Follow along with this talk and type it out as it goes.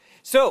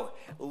So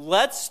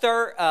let's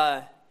start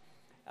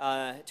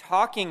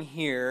talking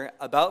here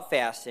about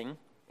fasting.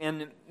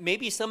 And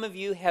maybe some of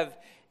you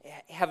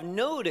have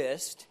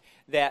noticed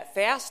that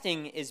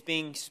fasting is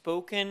being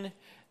spoken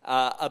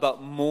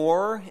about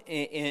more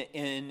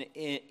in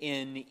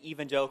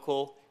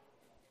evangelical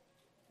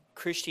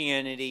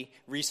Christianity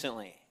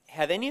recently.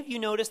 Have any of you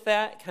noticed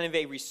that? Kind of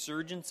a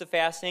resurgence of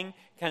fasting,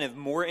 kind of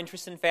more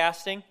interest in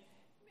fasting?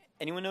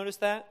 Anyone notice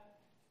that?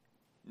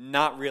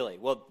 Not really.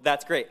 Well,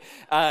 that's great.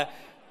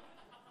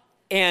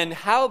 And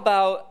how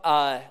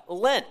about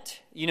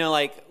Lent? You know,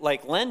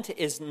 like Lent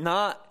is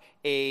not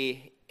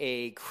a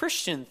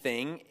Christian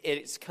thing.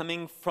 It's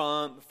coming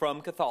from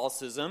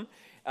Catholicism.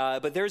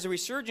 But there's a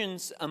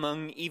resurgence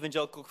among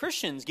evangelical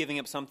Christians giving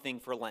up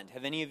something for Lent.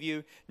 Have any of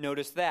you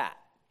noticed that?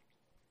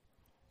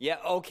 Yeah,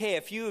 okay,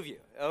 a few of you.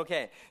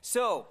 Okay,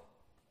 so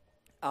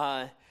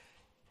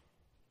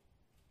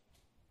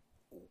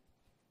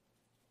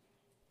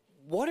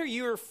what are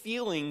your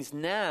feelings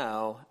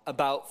now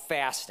about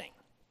fasting?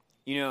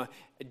 You know,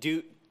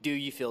 do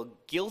you feel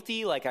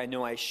guilty like I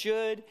know I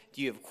should?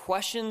 Do you have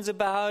questions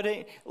about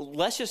it?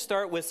 Let's just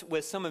start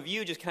with some of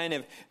you just kind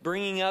of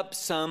bringing up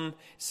some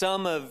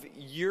of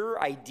your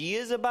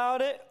ideas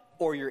about it,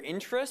 or your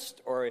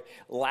interest, or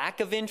lack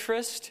of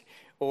interest,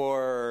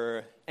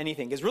 or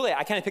anything. Because really,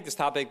 I kind of picked this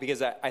topic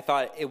because I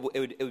thought it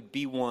would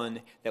be one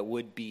that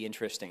would be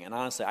interesting. And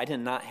honestly, I did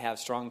not have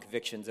strong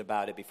convictions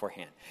about it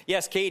beforehand.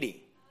 Yes,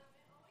 Katie?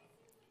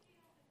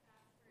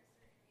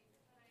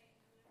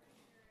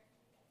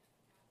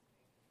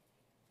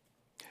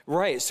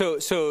 Right. So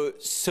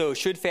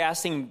should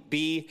fasting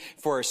be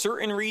for a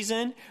certain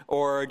reason,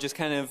 or just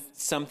kind of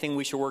something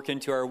we should work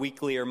into our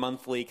weekly or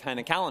monthly kind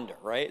of calendar,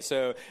 right?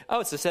 So,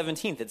 it's the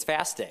 17th, it's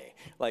fast day.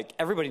 Like,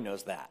 everybody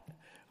knows that.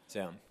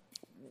 So,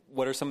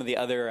 what are some of the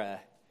other...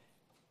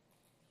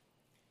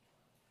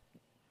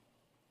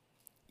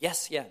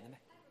 Yes, yeah.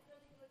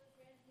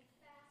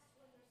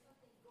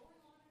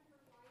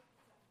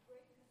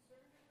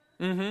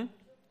 Mm-hmm.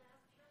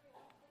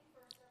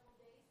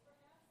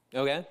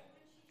 Okay.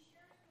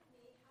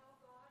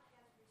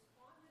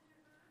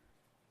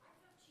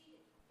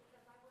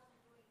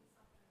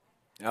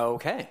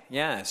 Okay,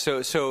 yeah.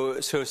 So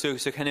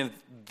kind of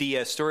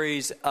the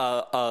stories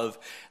of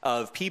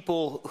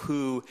people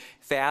who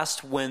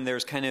fast when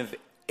there's kind of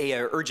a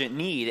urgent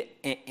need,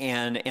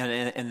 and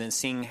then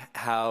seeing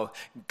how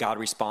God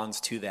responds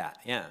to that.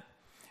 Yeah.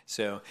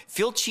 So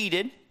feel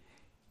cheated,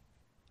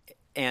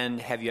 and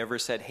have you ever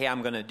said, "Hey,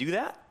 I'm going to do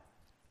that"?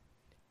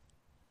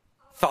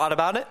 Thought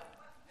about it?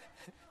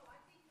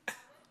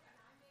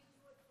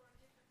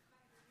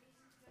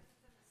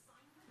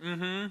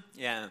 Mm-hmm.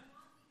 Yeah.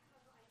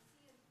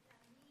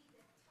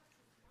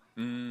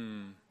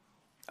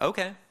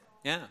 Okay.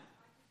 Yeah.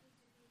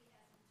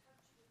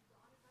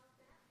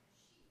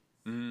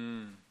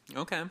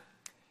 Okay.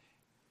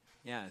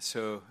 Yeah.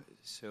 So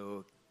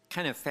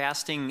kind of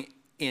fasting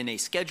in a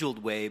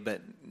scheduled way,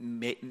 but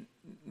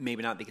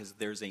maybe not because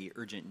there's a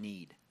urgent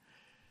need.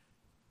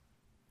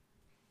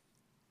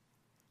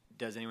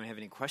 Does anyone have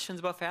any questions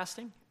about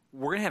fasting?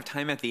 We're going to have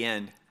time at the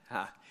end.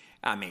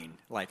 I'm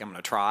going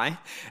to try.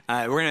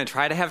 We're going to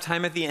try to have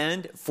time at the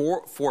end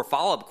for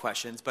follow-up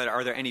questions, but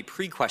are there any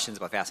pre-questions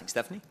about fasting?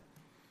 Stephanie?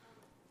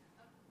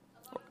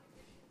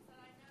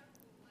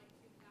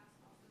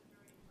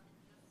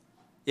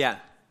 Yeah.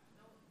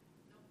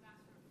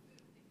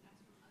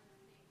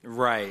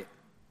 Right.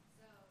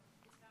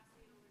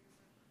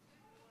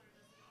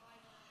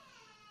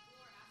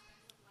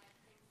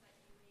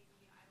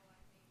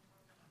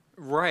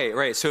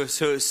 Right.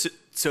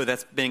 So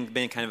that's been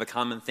kind of a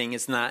common thing.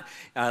 It's not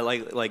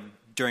like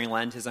during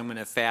Lent is I'm going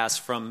to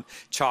fast from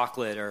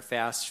chocolate, or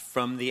fast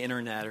from the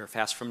internet, or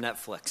fast from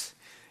Netflix.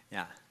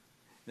 Yeah.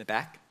 In the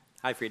back.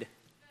 Hi, Frida.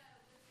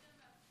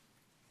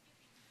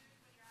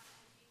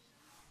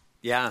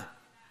 Yeah.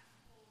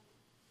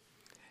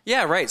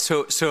 Yeah, right.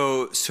 So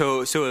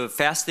if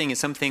fasting is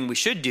something we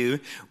should do,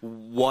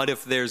 what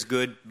if there's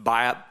good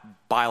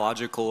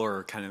biological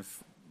or kind of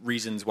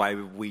reasons why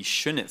we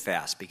shouldn't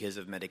fast because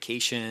of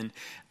medication?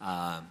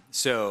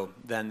 So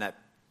then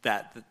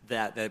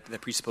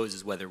that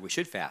presupposes whether we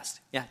should fast.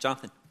 Yeah,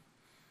 Jonathan.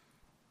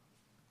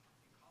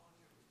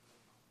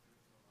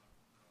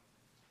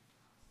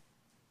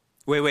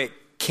 Wait.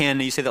 Can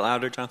you say that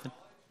louder, Jonathan?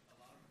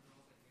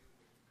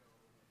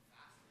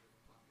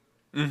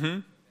 Mm-hmm.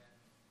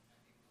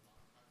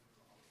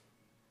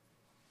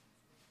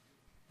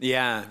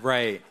 Yeah,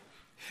 right.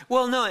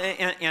 Well, no,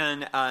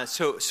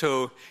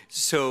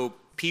 so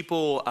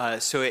people,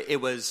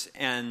 it was,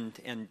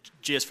 and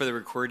just for the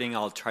recording,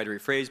 I'll try to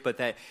rephrase, but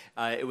that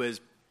it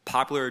was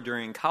popular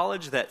during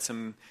college that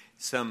some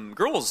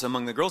girls,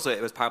 among the girls,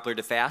 it was popular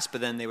to fast, but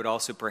then they would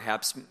also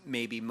perhaps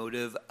maybe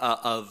motive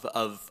of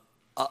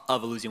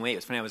losing weight. It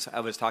was funny.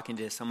 I was talking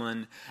to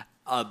someone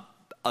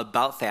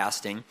about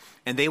fasting,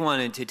 and they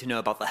wanted to know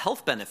about the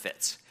health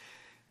benefits.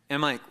 And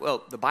I'm like,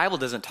 well, the Bible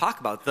doesn't talk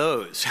about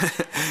those.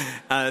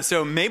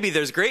 So maybe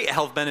there's great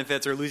health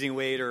benefits, or losing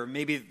weight, or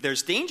maybe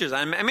there's dangers.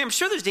 I'm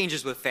sure there's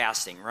dangers with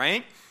fasting,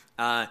 right?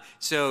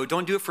 So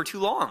don't do it for too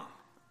long.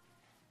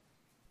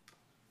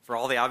 for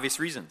all the obvious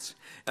reasons.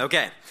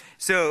 Okay,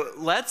 so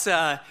let's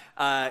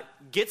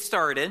get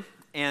started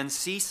and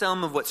see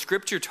some of what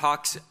Scripture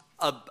talks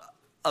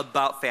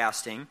about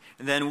fasting,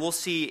 and then we'll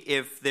see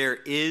if there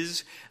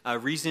is a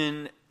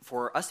reason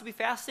for us to be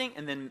fasting,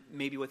 and then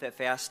maybe what that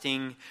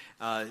fasting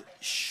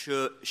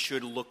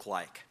should look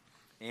like.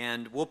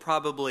 And we'll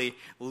probably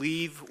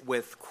leave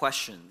with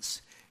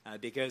questions,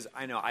 because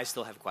I know I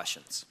still have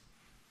questions.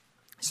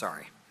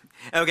 Sorry.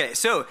 Okay,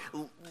 so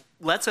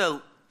let's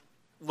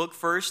look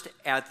first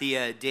at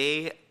the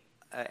day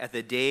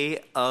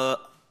of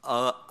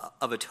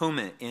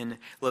Atonement in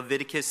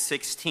Leviticus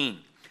 16.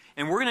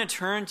 And we're going to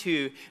turn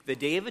to the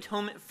Day of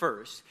Atonement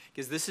first,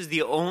 because this is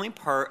the only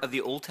part of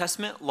the Old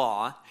Testament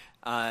law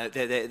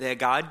that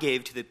God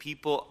gave to the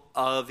people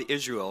of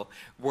Israel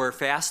where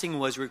fasting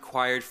was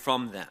required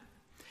from them.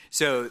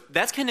 So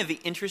that's kind of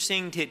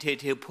interesting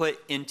to put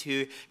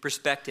into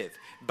perspective.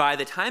 By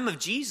the time of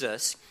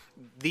Jesus,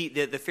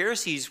 the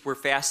Pharisees were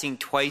fasting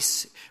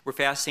twice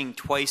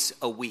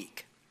a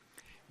week.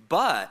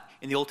 But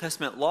in the Old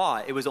Testament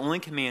law, it was only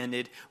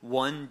commanded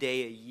one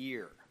day a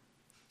year.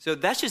 So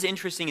that's just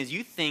interesting as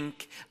you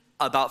think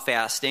about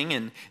fasting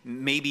and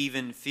maybe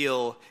even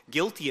feel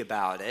guilty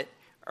about it.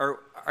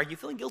 Or are you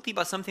feeling guilty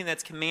about something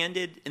that's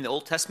commanded in the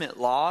Old Testament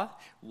law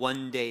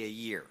one day a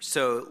year?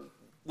 So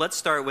let's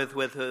start with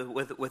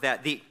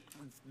that. The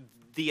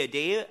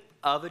Day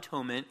of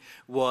Atonement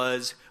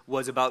was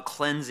about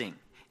cleansing,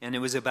 and it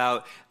was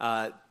about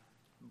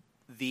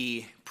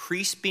the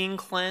priests being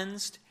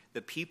cleansed,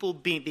 the people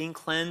being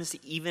cleansed,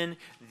 even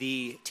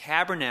the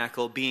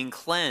tabernacle being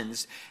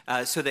cleansed,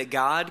 so that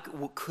God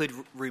could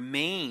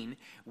remain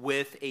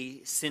with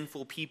a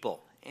sinful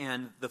people.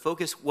 And the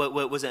focus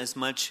was as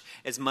much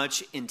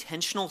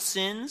intentional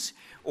sins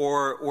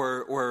or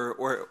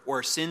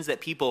sins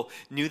that people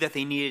knew that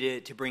they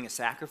needed to bring a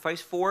sacrifice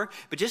for,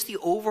 but just the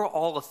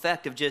overall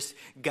effect of just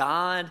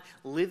God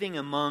living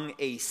among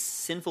a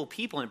sinful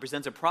people. And it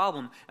presents a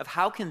problem of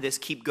how can this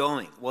keep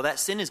going? Well, that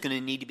sin is going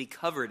to need to be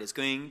covered. It's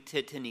going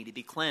to need to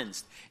be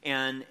cleansed.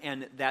 And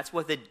that's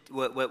what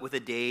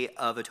the Day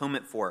of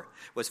Atonement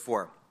was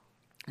for.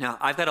 Now,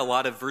 I've got a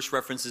lot of verse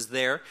references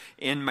there.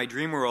 In my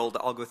dream world,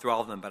 I'll go through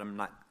all of them, but I'm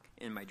not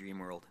in my dream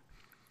world.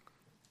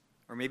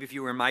 Or maybe if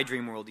you were in my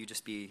dream world, you'd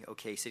just be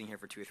okay sitting here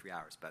for 2 or 3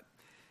 hours, but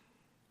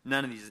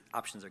none of these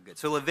options are good.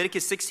 So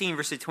Leviticus 16,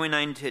 verses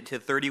 29 to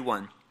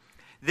 31.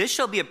 This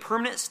shall be a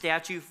permanent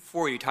statute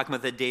for you, talking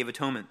about the Day of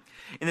Atonement.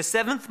 In the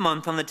 7th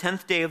month, on the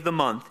 10th day of the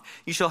month,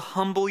 you shall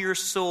humble your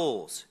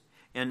souls.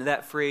 And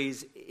that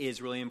phrase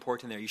is really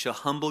important there. You shall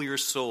humble your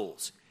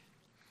souls.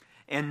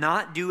 And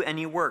not do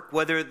any work,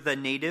 whether the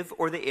native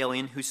or the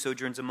alien who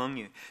sojourns among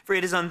you. For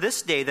it is on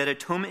this day that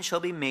atonement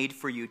shall be made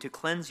for you to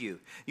cleanse you.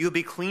 You will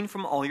be clean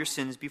from all your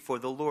sins before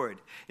the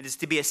Lord. It is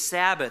to be a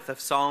Sabbath of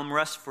solemn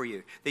rest for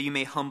you, that you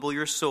may humble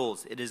your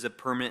souls. It is a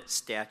permanent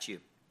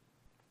statute.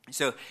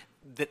 So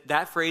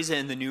that phrase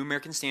in the New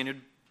American Standard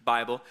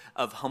Bible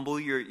of humble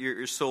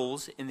your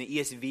souls, in the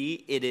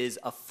ESV it is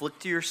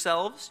afflict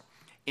yourselves.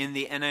 In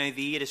the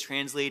NIV it is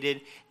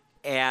translated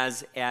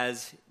as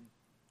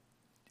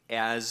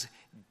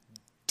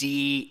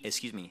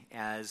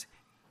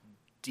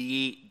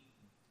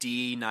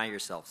deny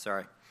yourself.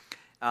 Sorry.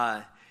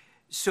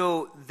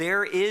 So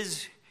there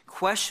is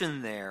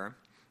question there.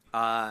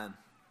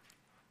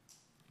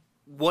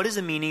 What is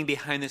the meaning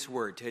behind this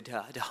word?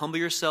 To humble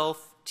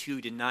yourself,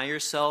 to deny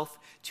yourself,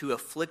 to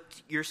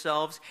afflict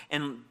yourselves,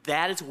 and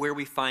that is where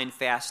we find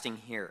fasting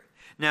here.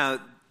 Now,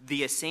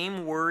 the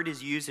same word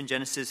is used in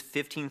Genesis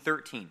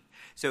 15:13.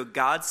 So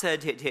God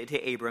said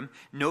to Abram,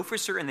 know for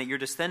certain that your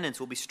descendants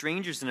will be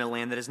strangers in a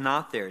land that is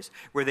not theirs,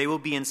 where they will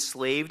be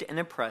enslaved and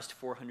oppressed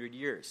 400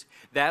 years.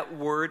 That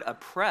word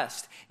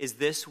oppressed is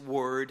this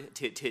word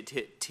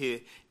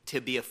to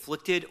be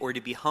afflicted or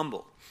to be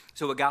humbled.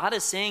 So what God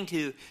is saying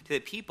to the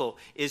people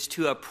is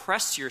to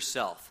oppress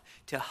yourself,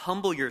 to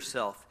humble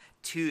yourself,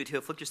 to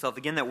afflict yourself.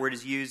 Again, that word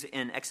is used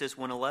in Exodus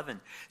 1:11.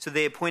 So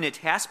they appointed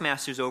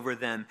taskmasters over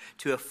them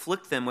to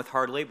afflict them with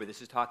hard labor.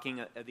 This is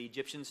talking of the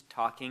Egyptians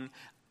talking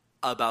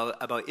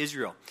about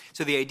Israel.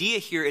 So the idea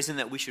here isn't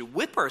that we should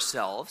whip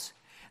ourselves,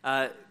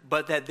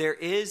 but that there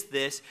is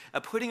this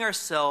putting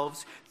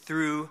ourselves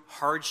through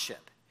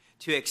hardship,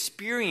 to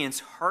experience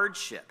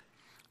hardship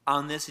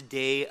on this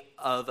Day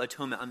of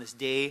Atonement, on this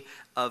Day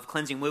of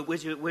Cleansing,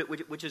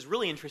 which is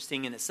really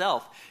interesting in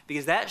itself,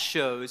 because that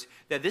shows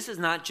that this is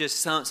not just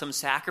some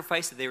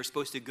sacrifice that they were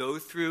supposed to go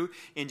through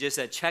in just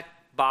a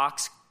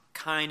checkbox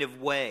kind of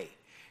way,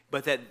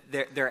 but that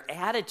their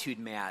attitude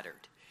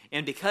mattered.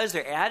 And because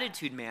their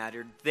attitude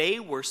mattered, they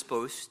were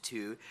supposed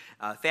to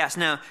fast.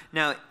 Now,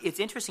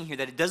 it's interesting here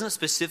that it doesn't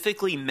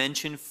specifically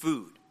mention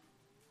food.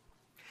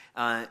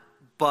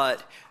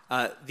 But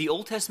the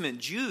Old Testament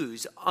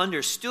Jews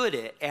understood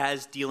it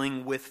as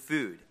dealing with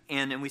food.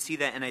 And we see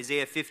that in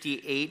Isaiah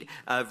 58,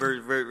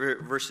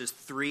 verses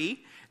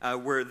 3,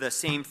 where the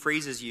same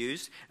phrase is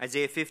used.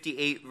 Isaiah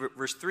 58,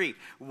 verse 3.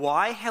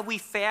 Why have we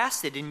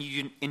fasted and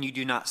you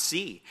do not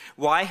see?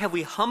 Why have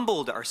we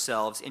humbled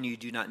ourselves and you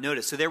do not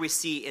notice? So there we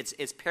see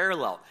it's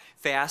parallel.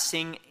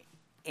 Fasting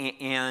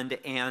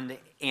and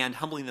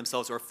humbling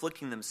themselves or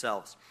afflicting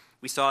themselves.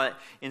 We saw it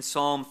in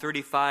Psalm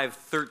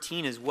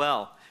 35:13 as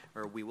well,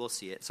 or we will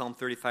see it, Psalm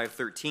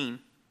 35:13.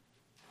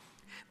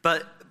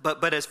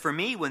 But as for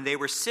me, when they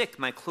were sick,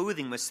 my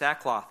clothing was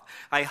sackcloth.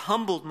 I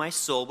humbled my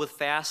soul with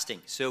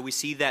fasting. So we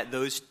see that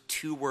those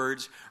two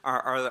words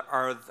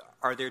are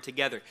there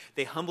together.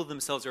 They humbled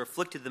themselves or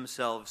afflicted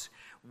themselves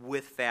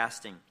with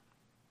fasting.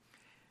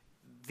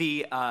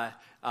 The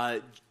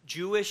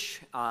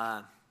Jewish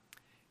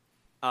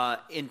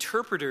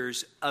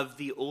interpreters of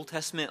the Old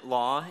Testament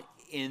law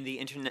in the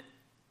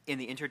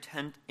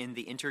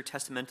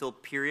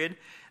intertestamental period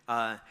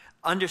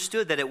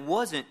understood that it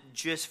wasn't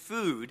just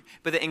food,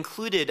 but it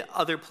included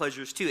other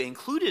pleasures too. It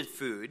included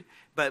food,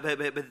 but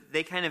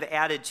they kind of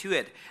added to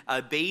it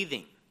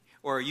bathing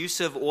or use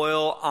of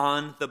oil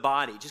on the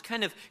body, just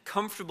kind of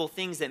comfortable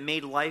things that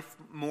made life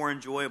more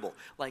enjoyable,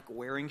 like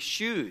wearing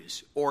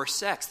shoes or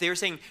sex. They were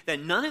saying that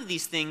none of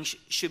these things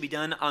should be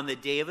done on the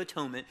Day of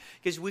Atonement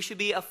because we should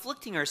be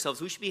afflicting ourselves.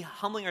 We should be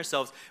humbling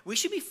ourselves. We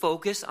should be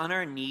focused on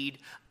our need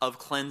of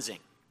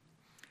cleansing.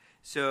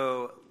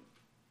 So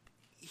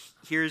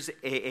here's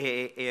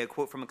a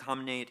quote from a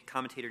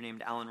commentator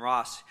named Alan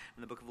Ross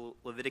in the book of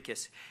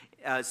Leviticus.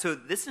 So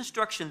this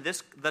instruction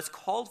thus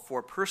called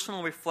for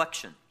personal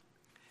reflection,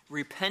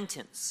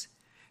 repentance,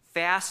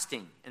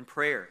 fasting, and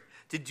prayer.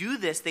 To do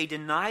this, they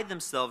denied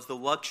themselves the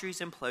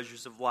luxuries and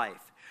pleasures of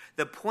life.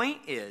 The point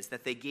is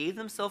that they gave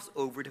themselves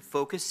over to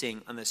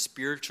focusing on the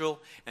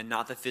spiritual and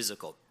not the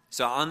physical.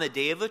 So on the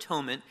Day of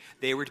Atonement,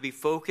 they were to be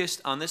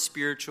focused on the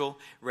spiritual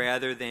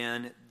rather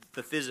than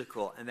the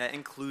physical, and that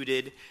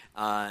included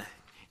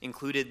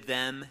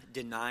them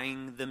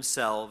denying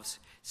themselves,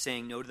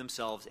 saying no to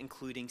themselves,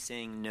 including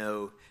saying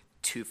no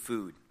to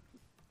food.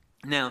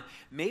 Now,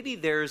 maybe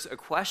there's a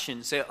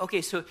question, say,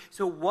 okay, so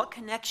what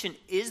connection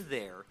is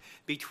there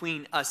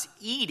between us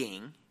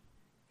eating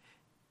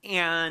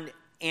and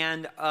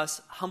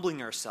us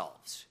humbling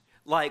ourselves?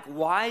 Like,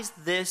 why is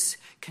this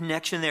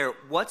connection there?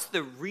 What's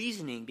the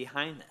reasoning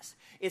behind this?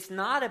 It's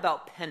not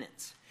about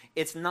penance.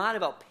 It's not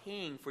about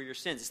paying for your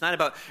sins. It's not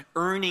about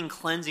earning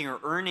cleansing or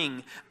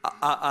earning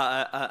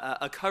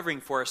a covering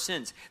for our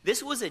sins.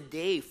 This was a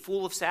day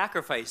full of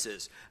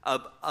sacrifices.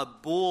 A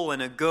bull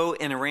and a goat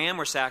and a ram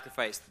were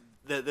sacrificed.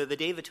 The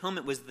Day of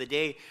Atonement was the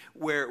day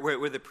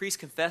where the priest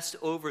confessed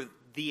over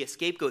the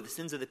scapegoat, the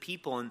sins of the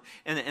people,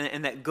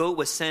 and that goat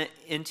was sent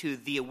into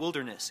the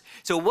wilderness.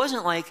 So it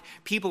wasn't like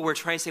people were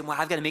trying to say, well,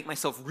 I've got to make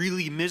myself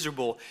really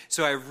miserable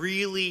so I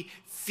really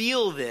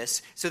feel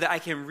this so that I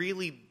can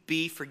really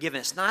be forgiven.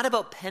 It's not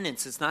about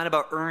penance. It's not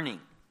about earning.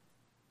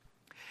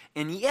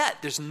 And yet,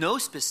 there's no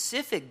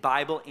specific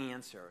Bible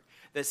answer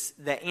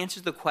that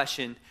answers the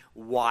question,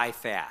 why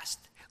fast?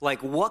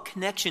 Like, what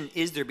connection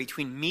is there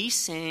between me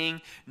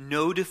saying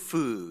no to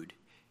food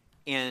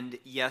and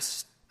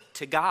yes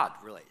to God,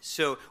 really?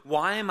 So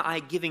why am I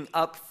giving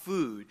up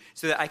food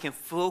so that I can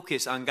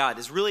focus on God?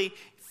 Does really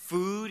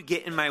food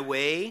get in my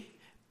way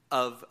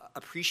of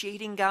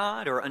appreciating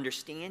God or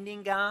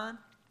understanding God?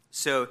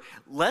 So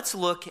let's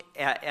look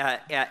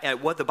at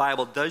what the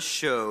Bible does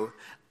show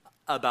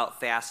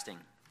about fasting.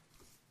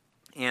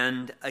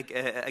 And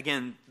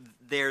again,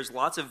 there's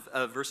lots of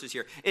verses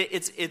here.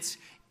 It's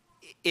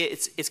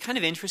kind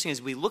of interesting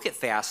as we look at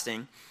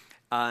fasting.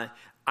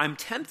 I'm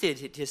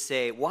tempted to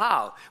say,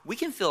 wow, we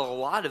can feel a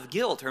lot of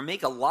guilt or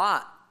make a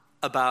lot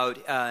about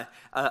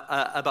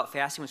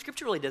fasting when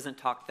Scripture really doesn't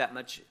talk that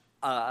much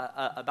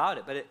about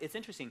it. But it's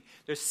interesting.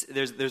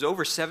 There's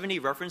over 70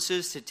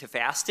 references to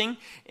fasting,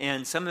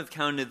 and some have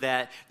counted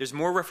that there's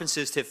more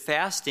references to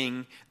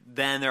fasting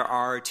than there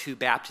are to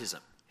baptism,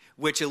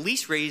 which at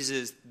least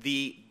raises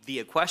the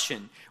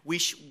question. We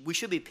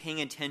should be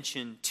paying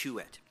attention to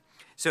it.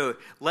 So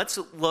let's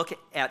look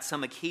at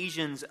some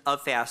occasions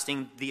of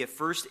fasting. The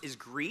first is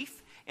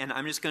grief, and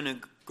I'm just going to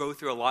go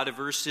through a lot of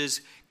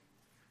verses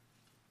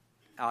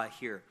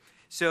here.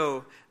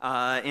 So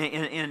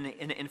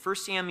in 1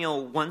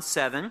 Samuel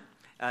 1:7,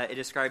 it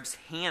describes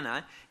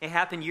Hannah. It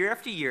happened year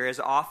after year, as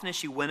often as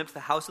she went up to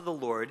the house of the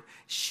Lord,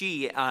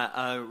 she,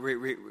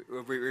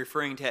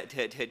 referring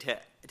to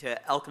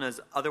Elkanah's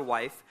other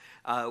wife,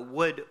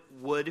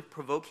 would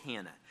provoke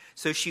Hannah.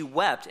 So she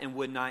wept and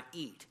would not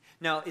eat.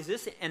 Now, is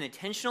this an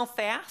intentional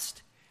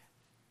fast?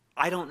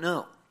 I don't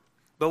know.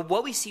 But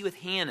what we see with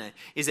Hannah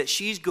is that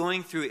she's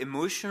going through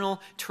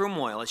emotional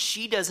turmoil as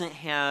she doesn't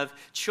have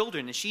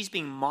children, and she's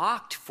being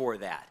mocked for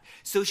that.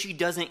 So she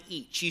doesn't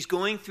eat. She's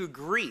going through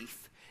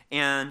grief,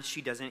 and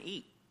she doesn't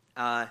eat.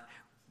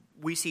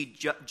 We see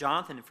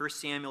Jonathan in 1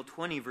 Samuel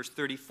 20, verse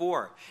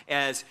 34,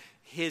 as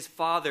his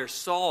father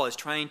Saul is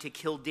trying to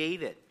kill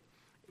David.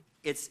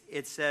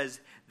 It says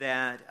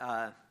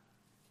that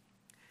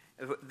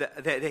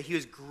he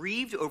was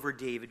grieved over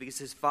David because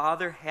his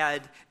father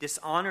had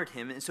dishonored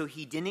him, and so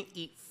he didn't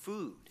eat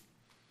food.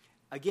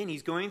 Again,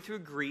 he's going through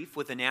grief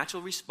with a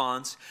natural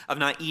response of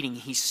not eating.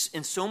 He's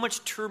in so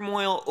much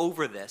turmoil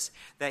over this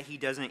that he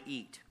doesn't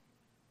eat.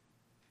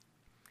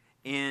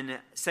 in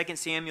 2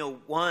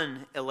 Samuel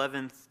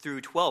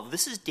 1:11-12.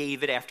 This is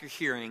David after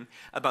hearing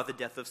about the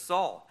death of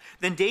Saul.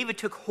 Then David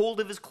took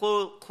hold of his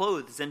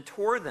clothes and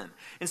tore them,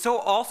 and so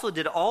also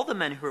did all the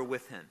men who were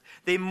with him.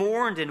 They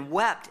mourned and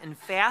wept and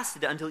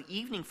fasted until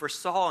evening for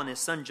Saul and his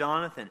son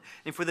Jonathan,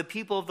 and for the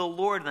people of the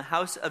Lord in the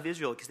house of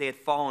Israel, because they had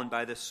fallen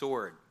by the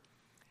sword.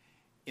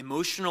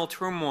 Emotional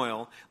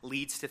turmoil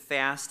leads to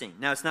fasting.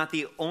 Now, it's not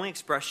the only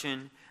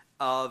expression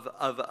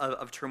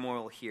of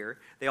turmoil here.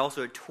 They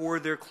also tore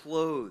their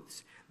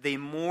clothes. They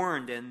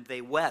mourned and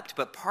they wept.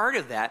 But part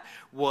of that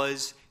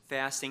was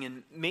fasting,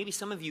 and maybe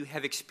some of you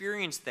have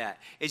experienced that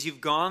as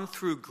you've gone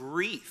through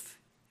grief.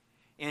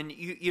 And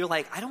you're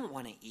like, I don't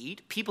want to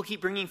eat. People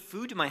keep bringing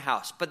food to my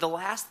house, but the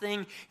last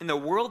thing in the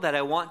world that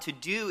I want to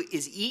do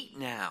is eat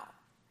now.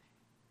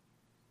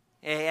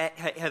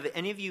 Have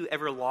any of you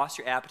ever lost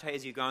your appetite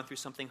as you've gone through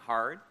something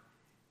hard?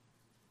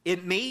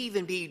 It may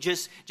even be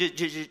just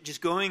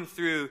going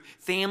through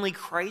family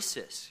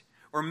crisis,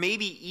 or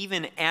maybe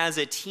even as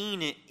a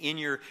teen in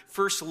your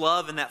first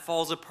love and that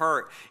falls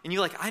apart, and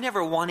you're like, I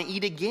never want to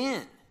eat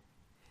again.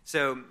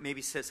 So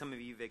maybe some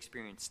of you have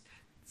experienced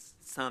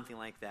something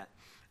like that.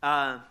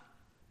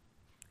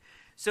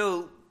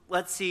 So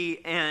let's see,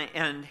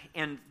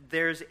 and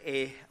there's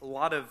a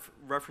lot of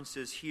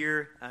references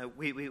here.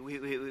 We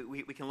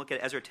can look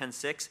at Ezra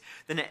 10:6.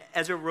 Then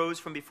Ezra rose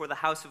from before the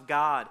house of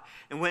God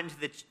and went into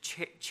the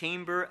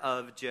chamber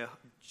of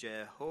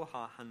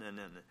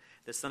Jehohanan,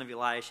 the son of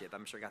Eliashib.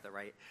 I'm sure I got that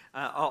right.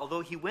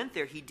 Although he went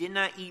there, he did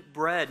not eat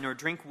bread nor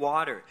drink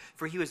water,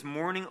 for he was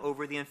mourning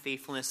over the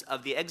unfaithfulness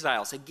of the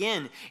exiles.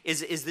 Again,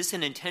 is this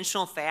an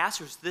intentional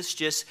fast, or is this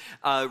just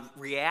a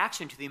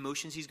reaction to the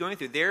emotions he's going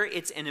through? There,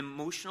 it's an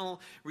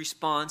emotional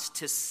response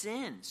to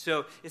sin.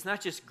 So it's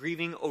not just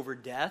grieving over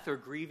death or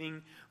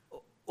grieving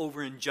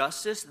over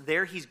injustice.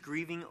 There, he's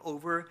grieving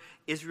over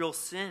Israel's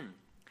sin.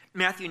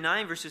 Matthew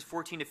 9, verses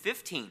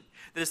 14-15.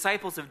 The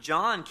disciples of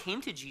John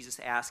came to Jesus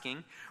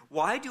asking,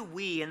 why do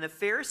we and the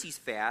Pharisees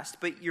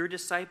fast, but your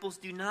disciples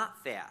do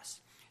not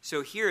fast?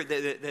 So here,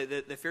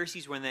 the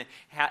Pharisees were in the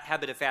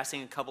habit of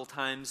fasting a couple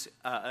times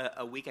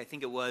a week. I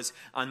think it was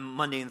on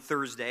Monday and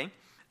Thursday.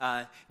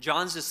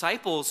 John's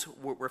disciples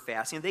were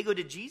fasting. They go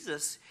to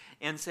Jesus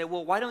and say,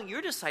 well, why don't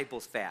your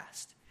disciples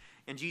fast?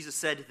 And Jesus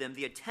said to them,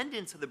 the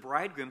attendants of the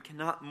bridegroom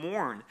cannot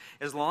mourn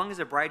as long as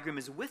the bridegroom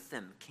is with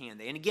them, can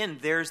they? And again,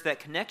 there's that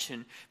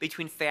connection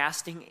between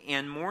fasting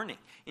and mourning.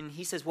 And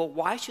he says, well,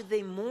 why should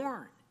they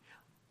mourn?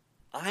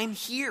 I'm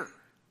here.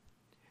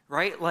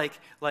 Right? Like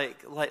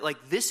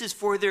this is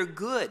for their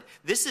good.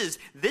 This is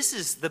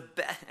the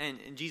best, and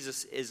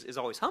Jesus is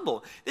always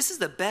humble. This is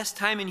the best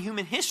time in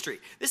human history.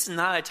 This is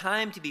not a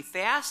time to be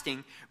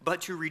fasting,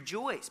 but to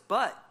rejoice.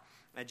 But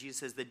Jesus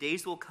says, the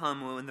days will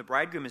come when the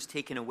bridegroom is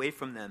taken away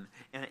from them,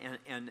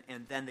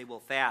 and then they will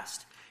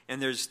fast.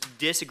 And there's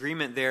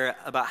disagreement there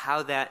about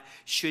how that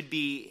should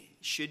be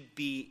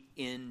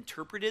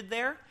interpreted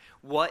there.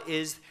 What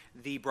is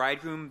the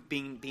bridegroom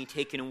being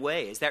taken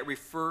away? Is that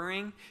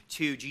referring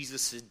to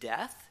Jesus'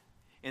 death?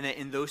 And that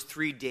in those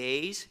 3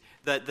 days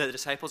the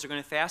disciples are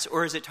going to fast?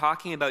 Or is it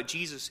talking about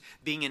Jesus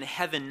being in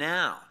heaven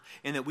now,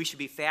 and that we should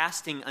be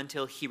fasting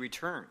until he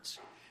returns?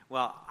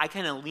 Well, I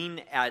kind of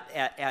lean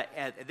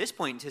at this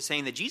point to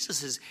saying that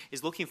Jesus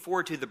is looking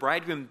forward to the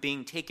bridegroom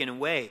being taken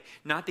away,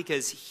 not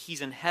because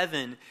he's in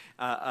heaven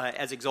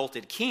as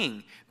exalted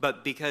king,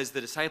 but because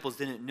the disciples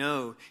didn't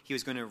know he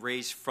was going to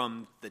raise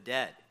from the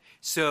dead.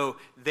 So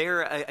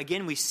there,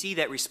 again, we see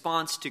that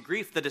response to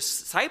grief. The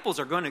disciples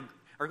are going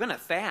to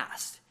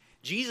fast.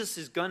 Jesus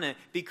is going to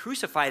be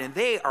crucified, and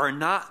they are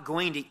not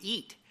going to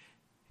eat.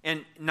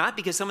 And not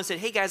because someone said,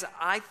 hey, guys,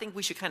 I think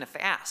we should kind of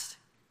fast.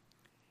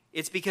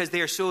 It's because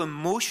they are so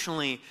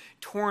emotionally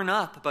torn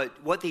up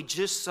about what they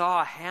just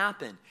saw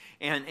happen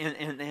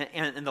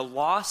and the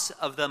loss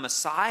of the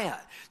Messiah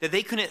that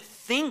they couldn't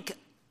think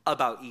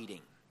about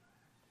eating.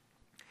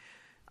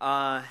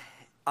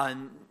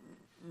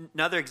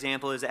 Another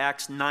example is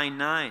Acts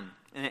 9:9,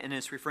 and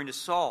it's referring to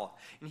Saul.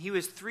 And he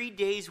was 3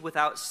 days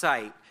without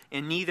sight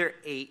and neither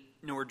ate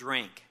nor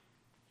drank.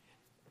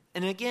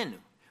 And again,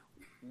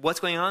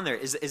 what's going on there?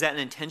 Is that an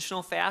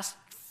intentional fast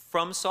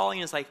from Saul?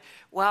 It's like,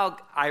 wow,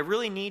 I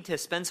really need to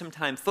spend some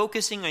time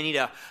focusing. I need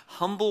to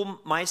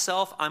humble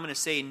myself. I'm going to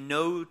say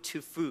no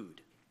to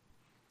food.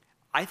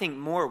 I think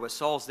more what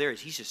Saul's there is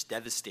he's just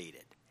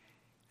devastated.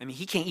 I mean,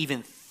 he can't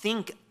even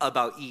think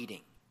about eating.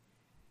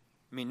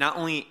 I mean, not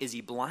only is he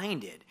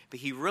blinded,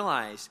 but he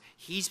realized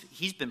he's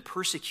been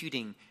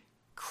persecuting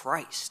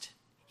Christ.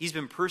 He's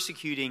been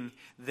persecuting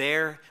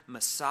their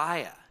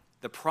Messiah,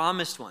 the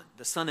promised one,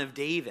 the son of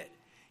David.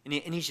 And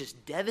he's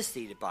just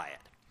devastated by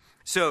it.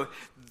 So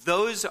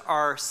those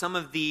are some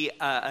of the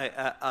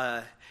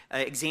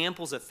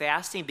examples of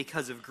fasting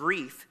because of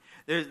grief.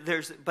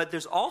 But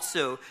there's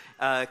also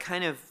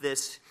kind of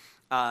this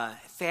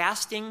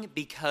fasting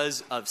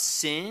because of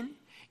sin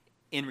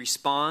in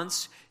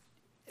response.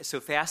 So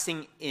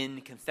fasting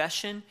in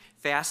confession,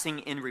 fasting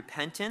in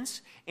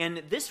repentance.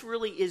 And this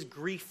really is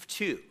grief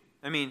too.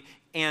 I mean,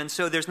 and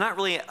so there's not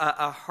really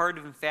a hard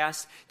and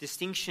fast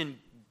distinction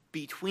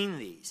between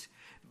these.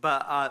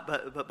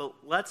 But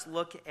let's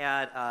look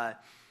at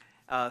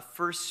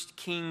 1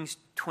 Kings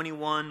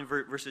 21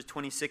 verses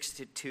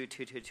 26 to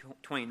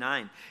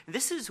 29.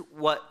 This is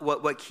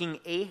what King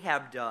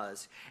Ahab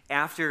does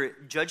after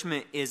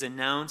judgment is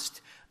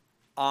announced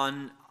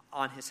on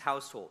his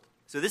household.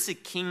 So this is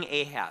King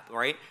Ahab,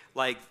 right?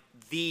 Like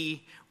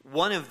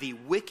one of the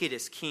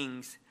wickedest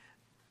kings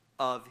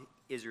of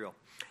Israel.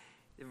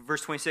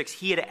 Verse 26,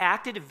 he had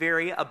acted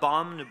very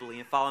abominably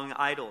in following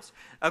idols,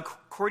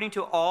 according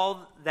to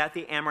all that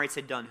the Amorites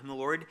had done, whom the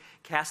Lord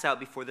cast out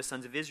before the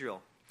sons of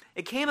Israel.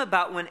 It came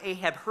about when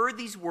Ahab heard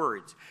these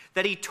words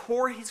that he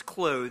tore his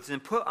clothes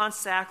and put on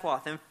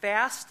sackcloth and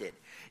fasted.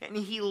 And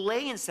he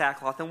lay in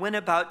sackcloth and went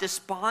about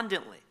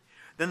despondently.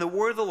 Then the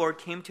word of the Lord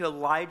came to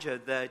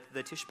Elijah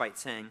the Tishbite,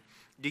 saying,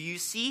 do you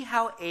see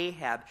how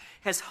Ahab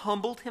has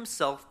humbled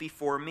himself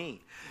before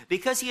me?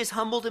 Because he has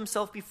humbled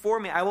himself before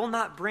me, I will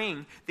not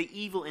bring the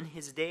evil in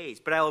his days,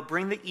 but I will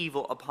bring the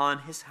evil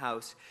upon his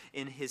house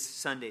in his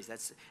Sundays.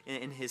 That's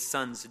in his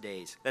son's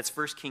days. That's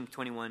 1 Kings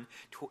 21,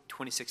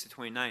 26 to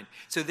 29.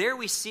 So there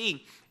we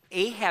see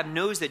Ahab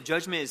knows that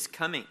judgment is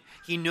coming.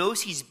 He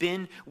knows he's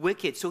been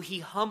wicked, so he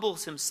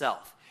humbles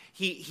himself.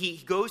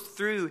 He goes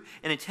through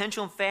an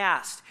intentional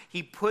fast.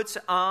 He puts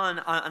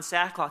on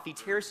sackcloth. He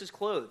tears his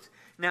clothes.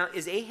 Now,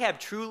 is Ahab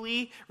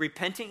truly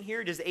repentant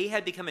here? Does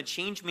Ahab become a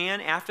changed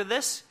man after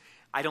this?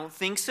 I don't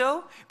think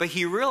so. But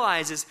he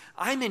realizes,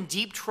 I'm in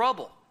deep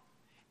trouble.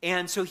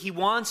 And so he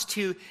wants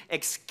to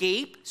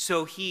escape.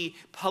 So he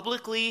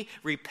publicly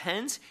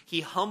repents.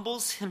 He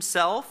humbles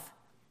himself.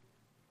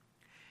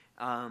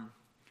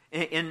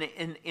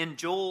 In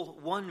Joel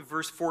 1,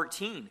 verse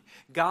 14,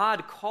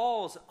 God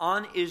calls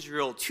on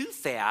Israel to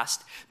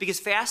fast because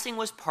fasting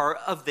was part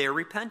of their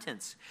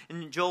repentance.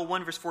 In Joel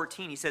 1, verse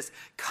 14, he says,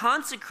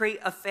 consecrate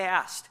a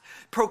fast,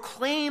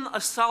 proclaim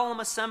a solemn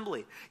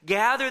assembly,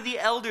 gather the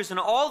elders and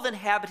all the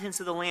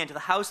inhabitants of the land to the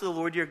house of the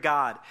Lord your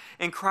God,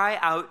 and cry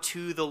out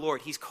to the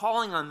Lord. He's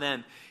calling on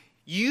them.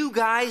 You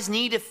guys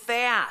need to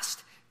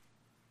fast.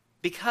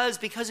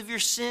 Because of your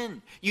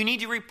sin. You need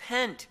to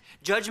repent.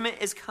 Judgment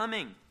is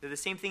coming. They're the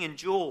same thing in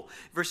Joel,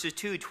 verses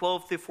 2,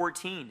 12 through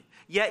 14.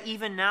 Yet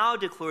even now,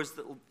 declares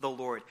the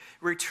Lord,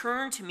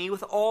 return to me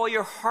with all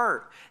your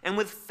heart, and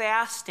with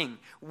fasting,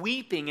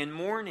 weeping, and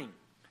mourning.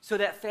 So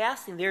that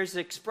fasting, there's an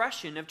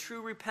expression of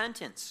true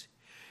repentance.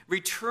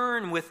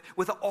 Return with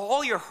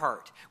all your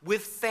heart,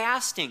 with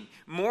fasting,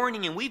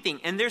 mourning, and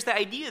weeping. And there's the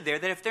idea there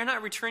that if they're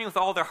not returning with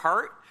all their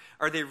heart,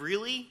 are they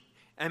really...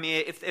 I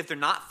mean, if they're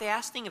not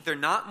fasting, if they're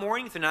not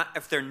mourning,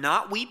 if they're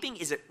not weeping,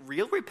 is it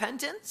real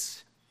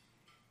repentance?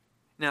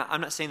 Now,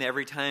 I'm not saying that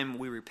every time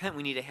we repent,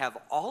 we need to have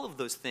all of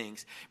those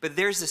things. But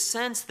there's a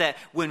sense that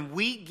when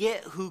we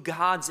get who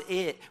God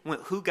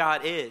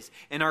is,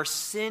 and our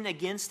sin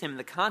against him,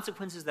 the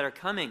consequences that are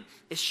coming,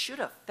 it should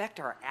affect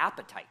our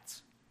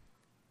appetites.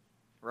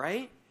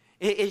 Right?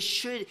 It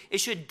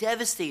should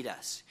devastate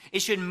us.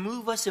 It should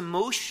move us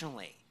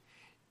emotionally.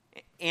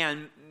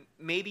 And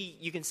maybe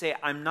you can say,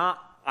 I'm not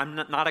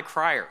a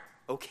crier.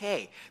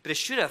 Okay. But it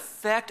should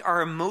affect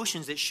our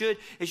emotions. It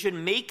should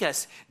make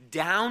us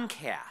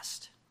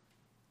downcast.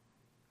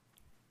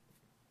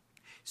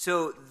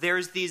 So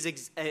there's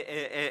these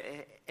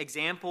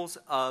examples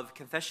of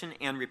confession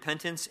and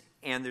repentance,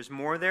 and there's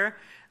more there.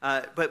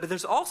 But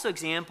there's also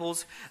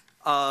examples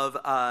of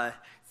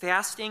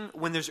fasting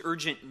when there's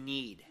urgent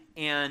need.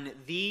 And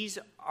these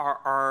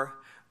are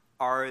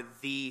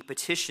the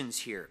petitions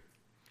here.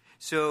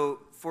 So,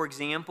 for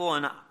example,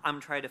 and I'm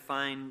trying to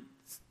find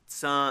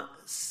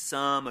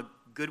some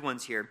good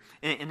ones here.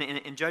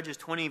 In Judges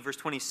 20, verse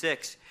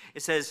 26,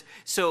 it says,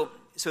 so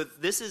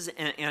this is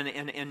an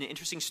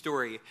interesting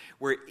story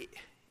where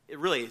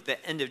really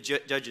the end of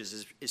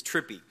Judges is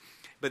trippy.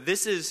 But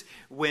this is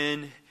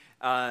when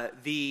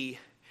the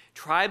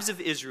tribes of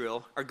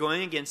Israel are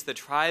going against the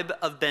tribe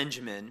of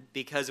Benjamin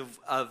because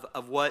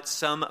of what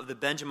some of the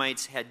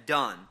Benjamites had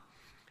done.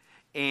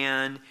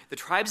 And the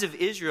tribes of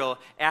Israel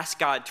asked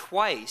God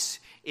twice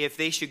if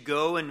they should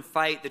go and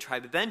fight the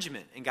tribe of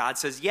Benjamin. And God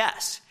says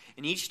yes.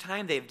 And each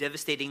time they have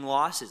devastating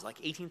losses, like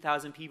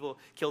 18,000 people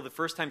killed the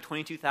first time,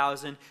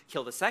 22,000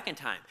 killed the second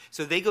time.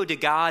 So they go to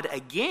God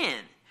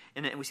again.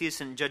 And we see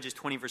this in Judges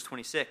 20, verse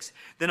 26.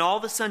 Then all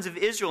the sons of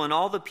Israel and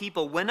all the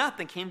people went up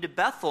and came to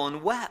Bethel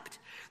and wept.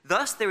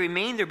 Thus they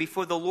remained there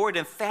before the Lord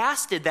and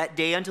fasted that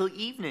day until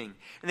evening.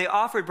 And they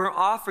offered burnt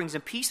offerings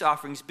and peace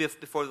offerings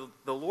before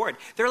the Lord.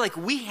 They're like,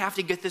 we have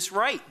to get this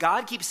right.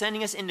 God keeps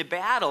sending us into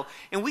battle,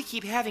 and we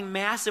keep having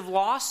massive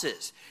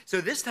losses.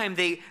 So this time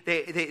they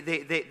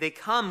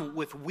come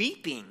with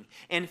weeping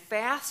and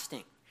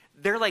fasting.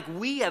 They're like,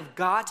 we have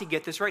got to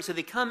get this right. So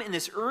they come in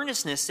this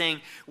earnestness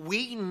saying,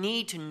 we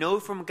need to know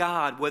from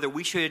God whether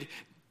we should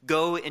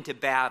go into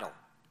battle.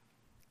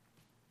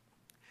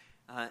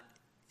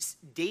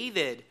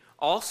 David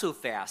also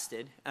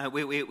fasted.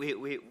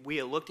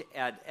 We looked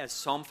at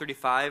Psalm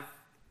 35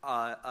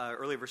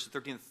 earlier, verses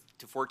 13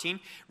 to 14.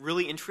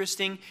 Really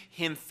interesting.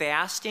 Him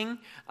fasting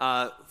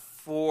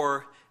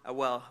for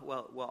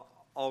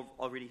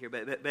I'll read it here.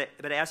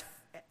 But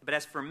But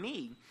as for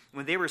me,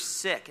 when they were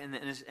sick, and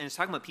it's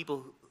talking about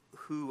people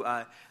who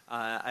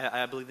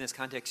I believe in this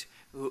context,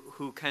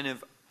 who kind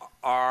of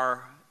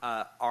are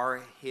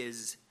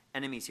his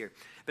enemies here.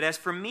 But as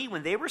for me,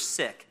 when they were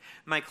sick,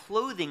 my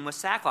clothing was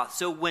sackcloth.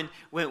 So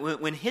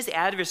when his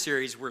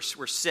adversaries were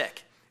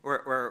sick,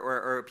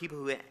 or people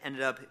who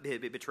ended up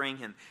betraying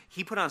him,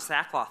 he put on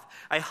sackcloth.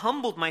 I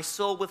humbled my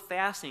soul with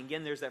fasting.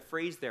 Again, there's that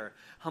phrase there,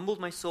 humbled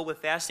my soul with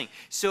fasting.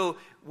 So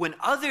when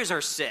others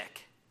are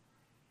sick,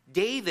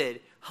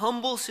 David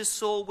humbles his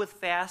soul with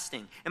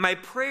fasting. And my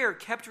prayer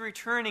kept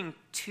returning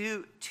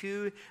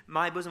to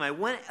my bosom. I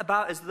went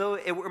about as though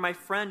it were my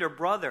friend or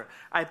brother.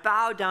 I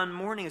bowed down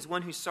mourning as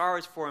one who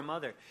sorrows for a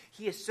mother.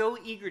 He is so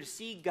eager to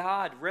see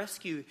God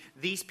rescue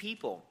these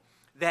people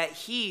that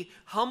he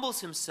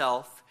humbles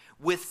himself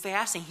with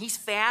fasting. He's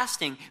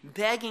fasting,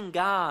 begging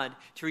God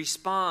to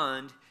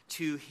respond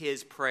to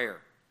his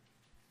prayer.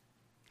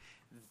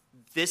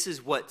 This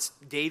is what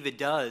David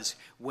does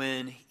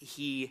when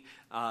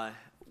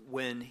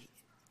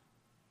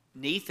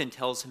Nathan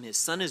tells him his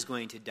son is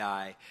going to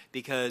die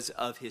because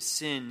of his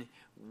sin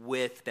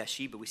with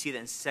Bathsheba. We see that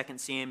in 2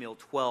 Samuel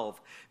 12,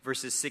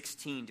 verses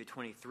 16 to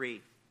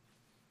 23.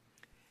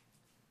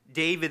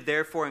 David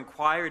therefore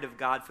inquired of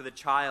God for the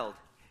child,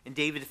 and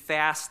David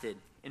fasted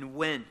and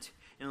went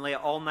and lay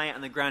all night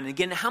on the ground. And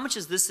again, how much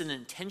is this an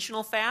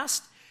intentional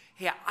fast?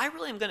 Hey, I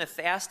really am going to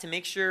fast to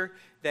make sure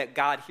that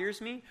God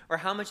hears me? Or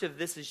how much of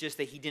this is just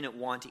that he didn't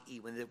want to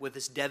eat with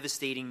this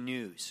devastating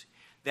news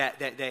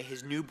that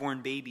his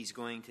newborn baby's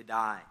going to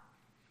die?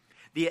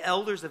 The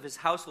elders of his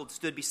household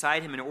stood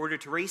beside him in order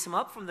to raise him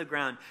up from the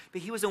ground,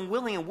 but he was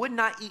unwilling and would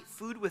not eat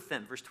food with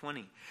them. Verse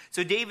 20.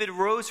 So David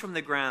rose from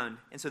the ground,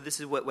 and so this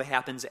is what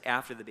happens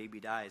after the baby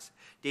dies.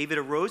 David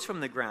arose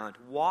from the ground,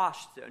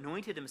 washed,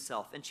 anointed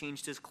himself, and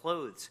changed his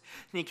clothes.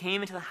 And he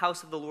came into the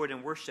house of the Lord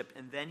and worshipped,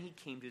 and then he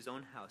came to his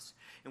own house.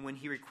 And when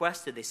he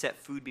requested, they set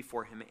food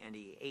before him, and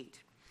he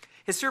ate.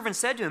 His servant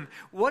said to him,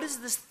 "What is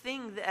this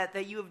thing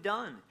that you have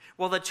done?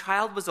 While the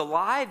child was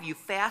alive, you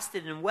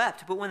fasted and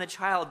wept, but when the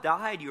child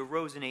died, you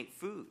arose and ate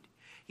food."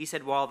 He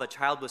said, "While the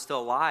child was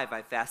still alive,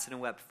 I fasted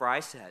and wept, for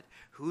I said,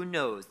 'Who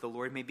knows, the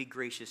Lord may be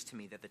gracious to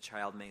me that the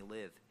child may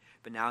live.'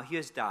 But now he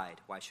has died,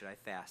 why should I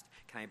fast?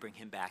 Can I bring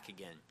him back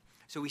again?"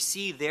 So we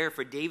see there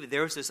for David,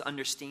 there was this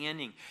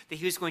understanding that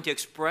he was going to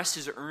express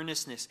his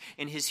earnestness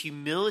and his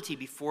humility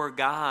before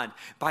God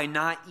by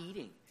not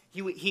eating.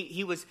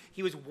 He was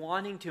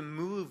wanting to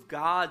move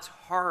God's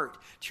heart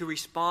to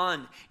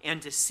respond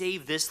and to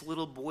save this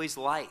little boy's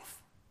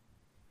life.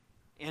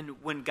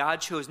 And when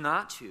God chose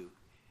not to,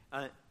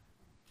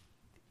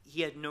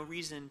 he had no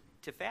reason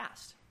to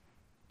fast.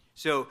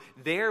 So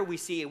there we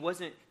see it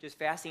wasn't just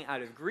fasting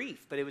out of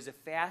grief, but it was a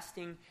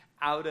fasting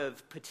out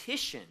of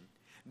petition,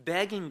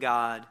 begging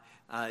God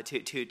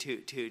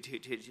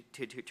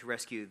to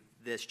rescue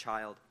this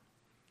child.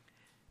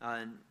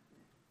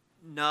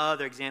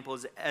 Another example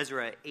is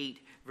Ezra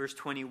 8, verse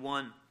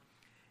 21.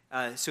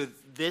 So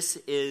this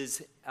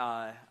is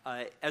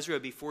Ezra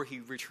before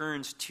he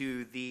returns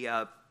to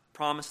the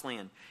promised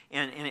land.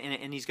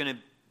 And he's going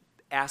to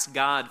ask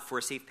God for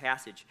a safe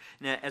passage.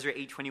 And Ezra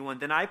 8:21,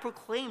 "Then I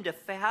proclaimed a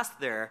fast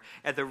there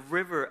at the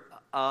river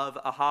of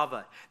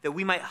Ahava, that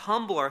we might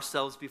humble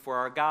ourselves before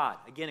our God."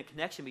 Again, a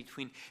connection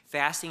between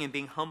fasting and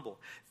being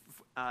humble.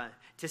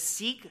 To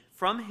seek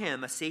from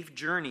him a safe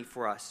journey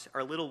for us,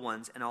 our little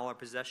ones, and all our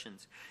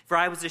possessions. For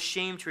I was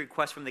ashamed to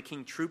request from the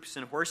king troops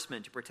and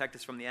horsemen to protect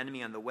us from the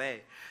enemy on the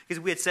way. Because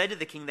we had said to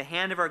the king, "The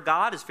hand of our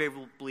God is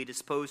favorably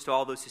disposed to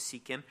all those who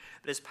seek him,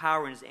 but his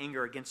power and his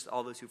anger against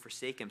all those who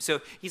forsake him."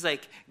 So he's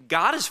like,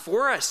 God is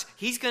for us.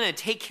 He's going to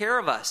take care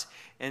of us.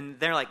 And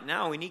they're like,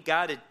 no, we need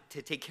God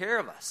to take care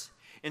of us.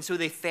 And so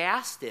they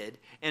fasted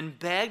and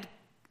begged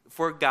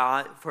for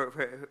God,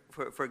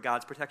 for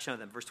God's protection of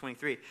them. Verse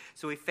 23.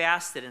 "So we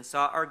fasted and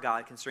sought our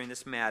God concerning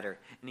this matter,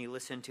 and he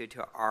listened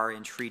to our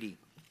entreaty."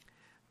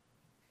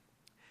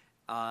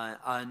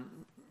 Another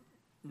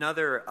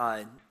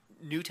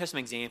New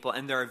Testament example,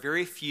 and there are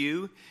very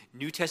few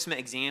New Testament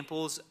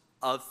examples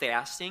of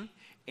fasting,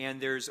 and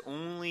there's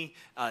only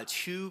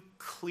two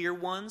clear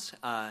ones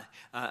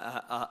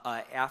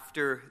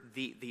after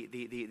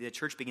the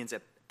church begins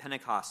at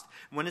Pentecost.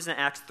 One is in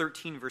Acts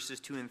 13, verses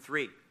 2 and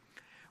 3.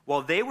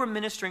 "While they were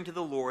ministering to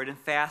the Lord and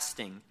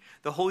fasting,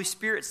 the Holy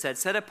Spirit said,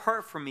 'Set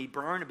apart for me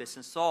Barnabas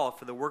and Saul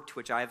for the work to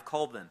which I have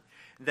called them.'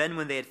 Then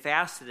when they had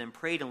fasted and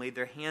prayed and laid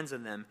their hands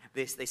on them,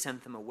 they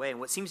sent them away." And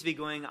what seems to be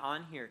going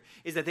on here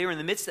is that they were in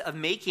the midst of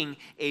making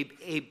a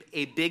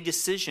big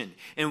decision.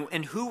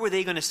 And who were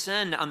they going to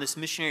send on this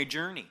missionary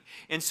journey?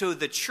 And so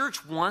the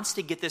church wants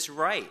to get this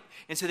right.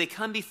 And so they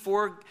come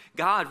before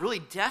God really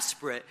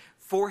desperate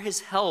for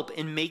his help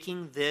in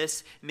making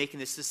this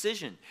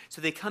decision. So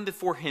they come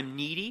before him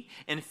needy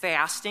and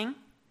fasting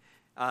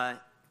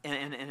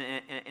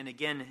And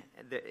again,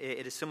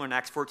 it is similar in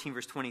Acts 14,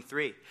 verse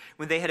 23.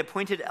 When they had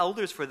appointed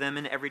elders for them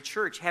in every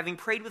church, having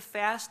prayed with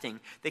fasting,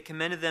 they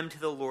commended them to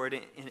the Lord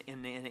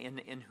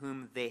in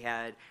whom they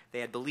had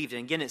believed.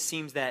 And again, it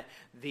seems that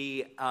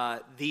the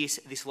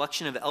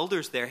selection of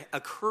elders there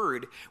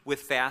occurred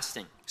with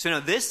fasting. So now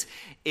this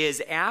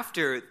is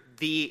after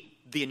the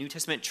New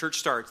Testament church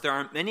starts. There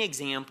aren't many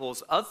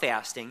examples of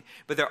fasting,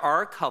 but there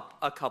are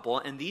a couple,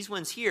 and these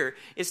ones here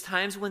is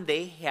times when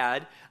they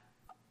had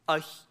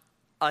a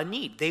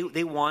need.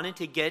 They wanted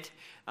to get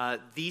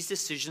these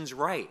decisions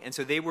right, and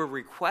so they were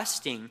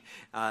requesting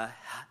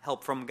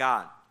help from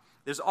God.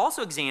 There's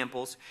also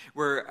examples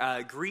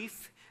where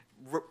grief,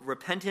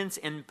 repentance,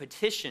 and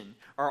petition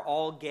are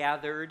all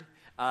gathered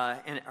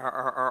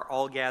are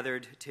all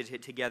gathered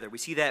together. We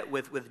see that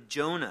with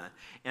Jonah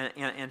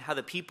and how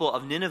the people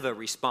of Nineveh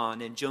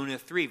respond in Jonah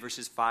 3,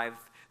 verses 5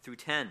 through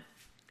 10.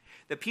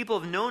 The people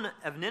of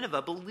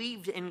Nineveh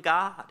believed in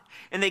God,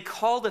 and they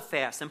called a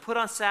fast and put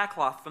on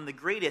sackcloth from the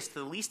greatest to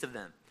the least of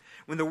them.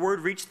 When the word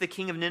reached the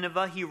king of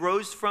Nineveh, he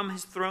rose from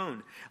his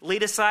throne,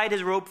 laid aside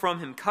his robe from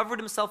him, covered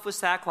himself with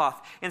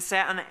sackcloth, and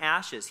sat on the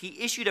ashes.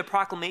 He issued a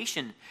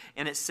proclamation,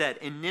 and it said,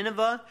 "In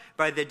Nineveh,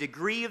 by the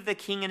decree of the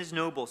king and his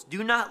nobles,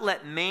 do not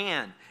let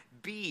man,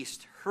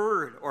 beast,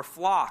 herd, or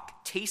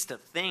flock taste a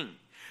thing.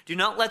 Do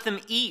not let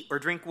them eat or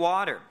drink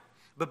water.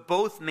 But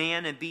both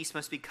man and beast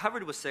must be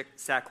covered with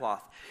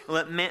sackcloth. And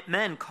let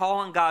men call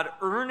on God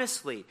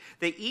earnestly,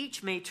 that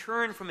each may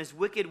turn from his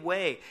wicked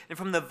way and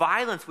from the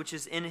violence which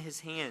is in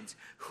his hands.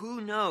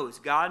 Who knows,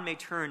 God may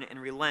turn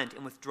and relent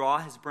and withdraw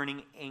his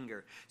burning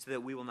anger, so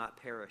that we will not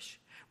perish."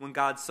 When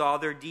God saw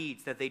their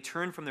deeds, that they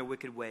turned from their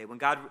wicked way,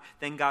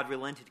 then God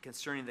relented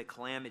concerning the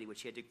calamity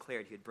which he had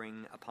declared he would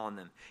bring upon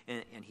them,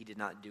 and he did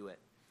not do it.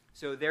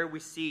 So there we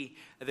see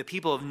the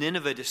people of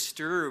Nineveh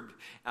disturbed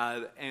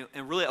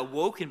and really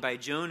awoken by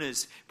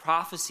Jonah's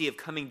prophecy of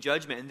coming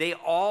judgment. And they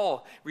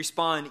all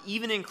respond,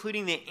 even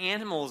including the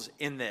animals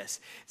in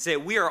this. Say,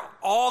 we are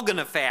all going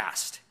to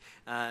fast.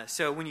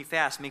 So when you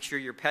fast, make sure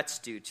your pets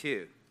do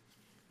too.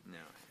 No,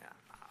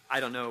 I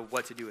don't know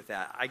what to do with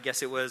that. I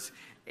guess it was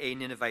a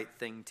Ninevite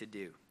thing to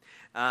do.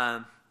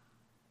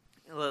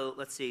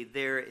 Let's see.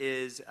 There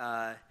is...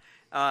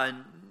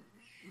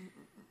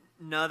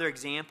 another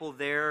example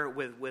there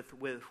with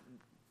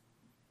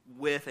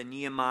a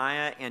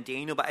Nehemiah and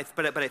Daniel, but I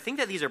think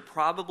that these are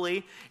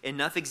probably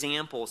enough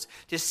examples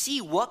to see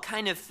what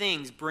kind of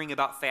things bring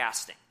about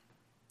fasting,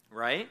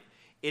 right?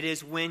 It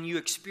is when you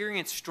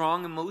experience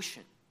strong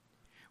emotion,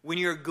 when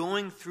you're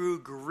going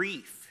through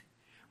grief,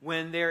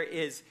 when there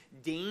is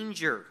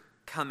danger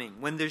coming,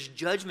 when there's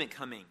judgment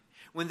coming,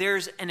 when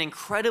there's an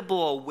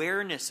incredible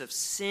awareness of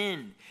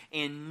sin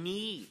and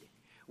need,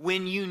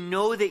 when you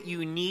know that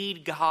you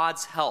need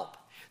God's help.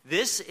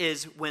 This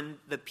is when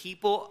the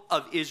people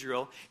of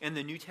Israel and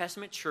the New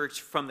Testament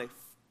church, from the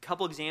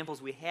couple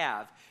examples we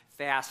have,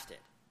 fasted.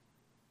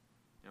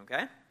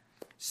 Okay?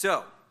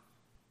 So,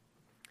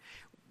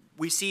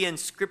 we see in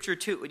Scripture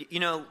too,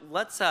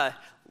 let's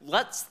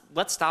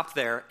stop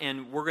there,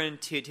 and we're going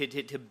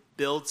to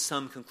build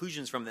some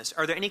conclusions from this.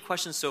 Are there any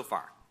questions so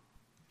far?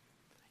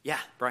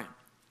 Yeah, Brian.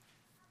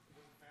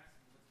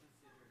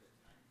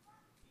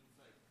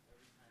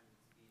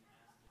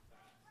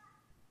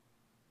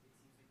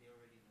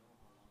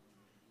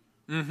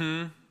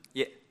 Mm-hmm.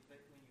 Yeah. But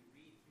when you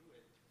read through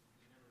it,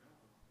 you never know.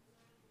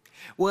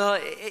 Well,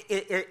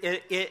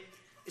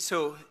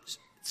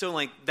 so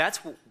like that's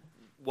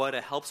what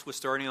helps with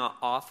starting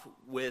off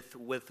with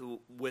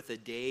a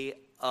day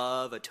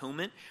of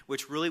atonement,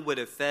 which really would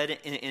have fed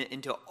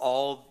into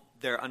all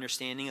their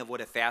understanding of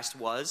what a fast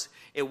was.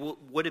 It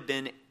would have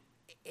been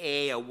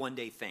a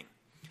one-day thing.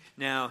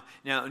 Now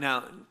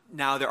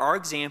there are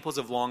examples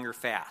of longer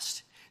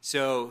fast.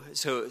 So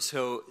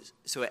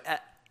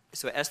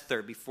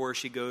Esther, before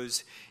she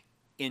goes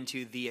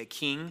into the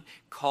king,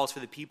 calls for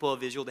the people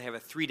of Israel to have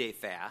a 3-day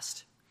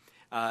fast.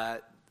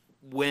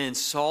 When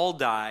Saul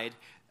died,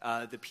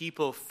 the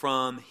people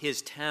from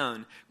his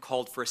town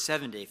called for a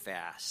 7-day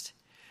fast.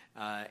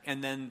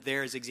 And then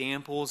there's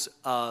examples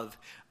of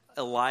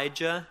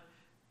Elijah,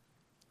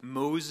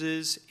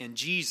 Moses, and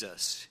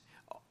Jesus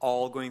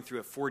all going through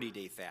a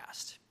 40-day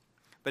fast.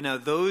 But now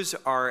those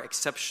are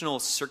exceptional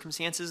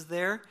circumstances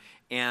there,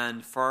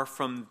 and far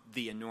from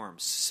the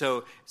norms.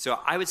 So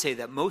I would say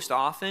that most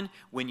often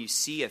when you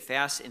see a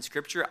fast in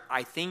Scripture,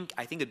 I think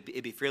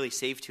it'd be fairly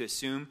safe to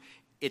assume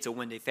it's a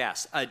 1-day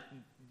fast.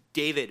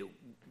 David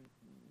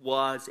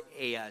was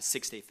a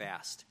 6-day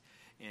fast,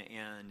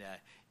 and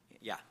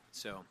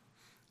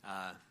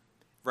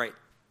right.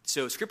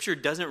 So Scripture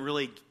doesn't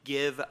really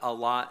give a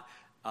lot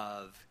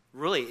of.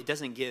 Really, it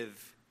doesn't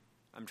give.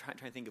 I'm trying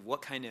to think of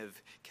what kind of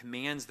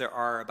commands there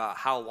are about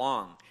how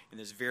long, and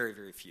there's very,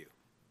 very few.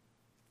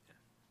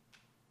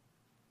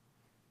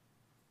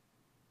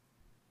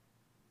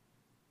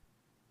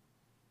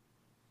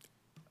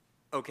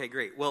 Okay,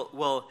 great.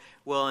 Well,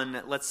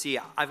 and let's see.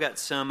 I've got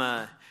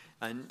some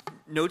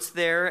notes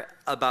there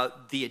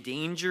about the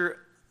danger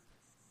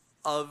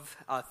of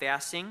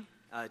fasting.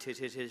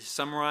 To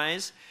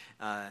summarize,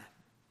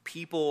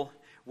 people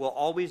will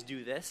always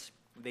do this.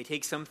 They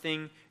take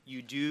something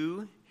you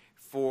do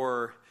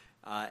for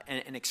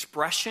an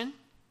expression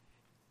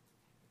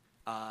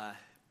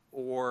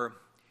or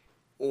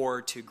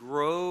to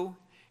grow,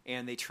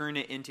 and they turn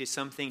it into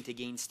something to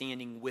gain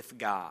standing with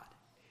God.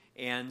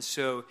 And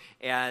so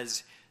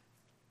as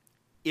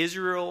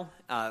Israel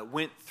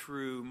went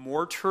through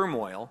more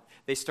turmoil,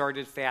 they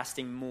started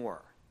fasting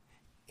more.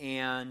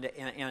 And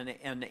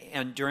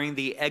during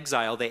the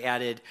exile, they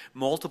added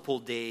multiple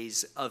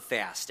days of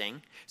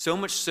fasting, so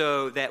much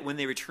so that when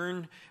they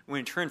returned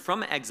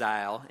from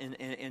exile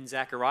in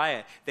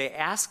Zechariah, they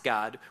asked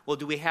God, well,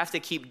 do we have to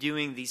keep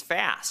doing these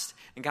fasts?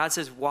 And God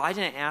says, well, I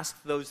didn't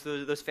ask those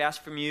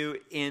fasts from you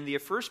in the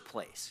first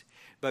place.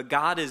 But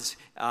God is,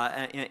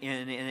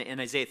 in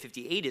Isaiah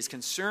 58, is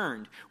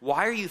concerned.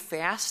 Why are you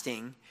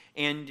fasting?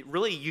 And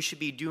really, you should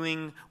be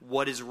doing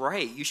what is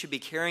right. You should be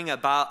caring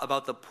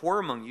about the poor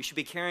among you. You should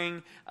be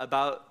caring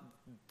about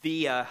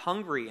the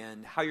hungry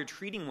and how you're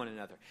treating one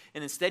another.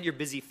 And instead, you're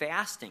busy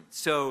fasting.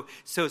 So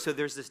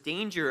there's this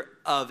danger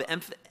of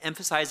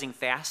emphasizing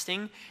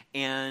fasting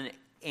and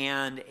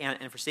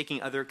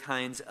forsaking other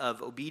kinds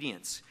of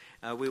obedience.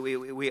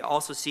 We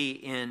also see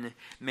in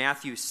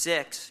Matthew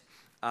 6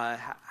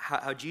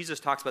 how Jesus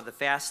talks about the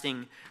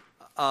fasting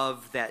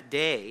of that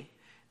day.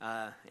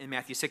 In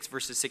Matthew 6,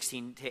 verses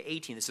 16 to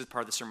 18. This is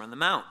part of the Sermon on the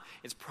Mount.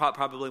 It's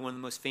probably one of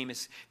the most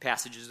famous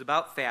passages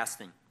about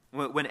fasting.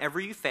 Whenever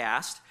you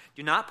fast,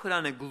 do not put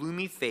on a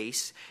gloomy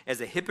face as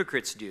the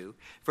hypocrites do,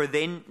 for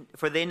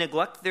they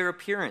neglect their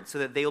appearance so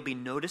that they will be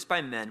noticed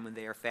by men when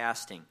they are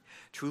fasting.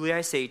 Truly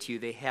I say to you,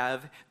 they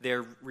have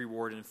their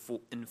reward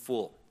in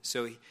full.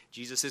 So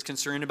Jesus is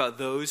concerned about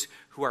those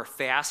who are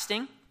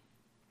fasting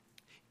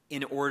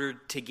in order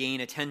to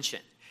gain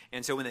attention.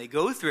 And so when they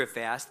go through a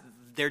fast,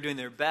 they're doing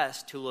their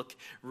best to look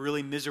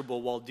really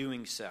miserable while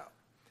doing so.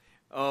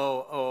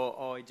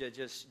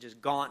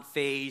 Just gaunt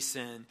face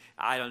and,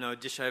 I don't know,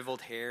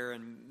 disheveled hair,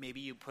 and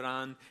maybe you put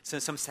on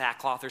some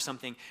sackcloth or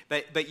something.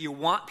 But you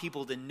want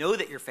people to know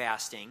that you're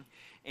fasting.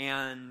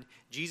 And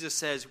Jesus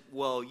says,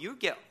 well, you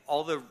get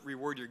all the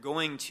reward you're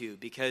going to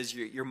because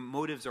your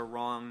motives are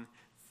wrong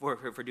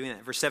for doing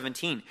that. Verse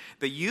 17,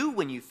 but you,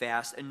 when you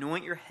fast,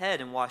 anoint your head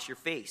and wash your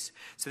face,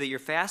 so that your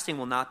fasting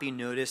will not be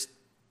noticed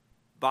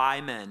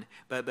by men,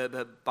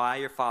 but by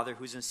your Father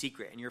who's in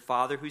secret. And your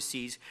Father who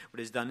sees what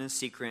is done in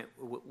secret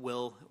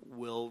will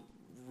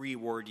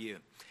reward you.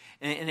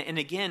 And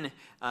again,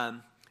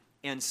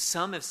 and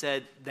some have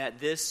said that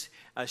this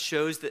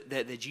shows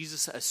that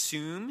Jesus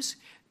assumes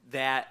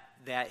that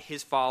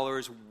his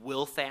followers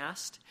will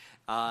fast.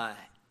 I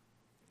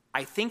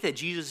think that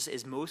Jesus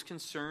is most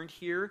concerned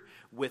here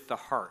with the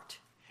heart,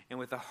 and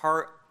with the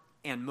heart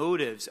and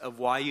motives of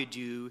why you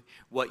do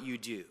what you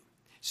do.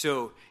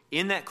 So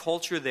in that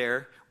culture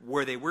there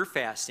where they were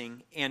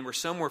fasting, and where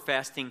some were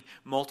fasting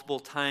multiple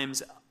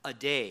times a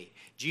day,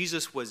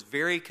 Jesus was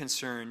very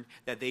concerned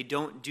that they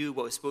don't do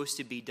what was supposed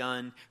to be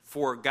done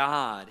for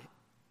God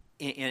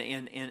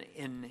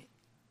in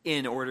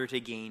order to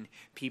gain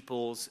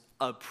people's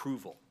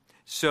approval.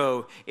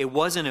 So it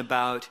wasn't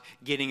about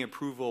getting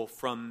approval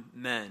from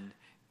men,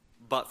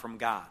 but from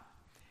God.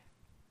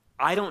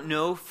 I don't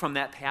know from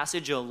that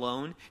passage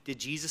alone, did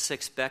Jesus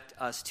expect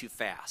us to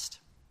fast?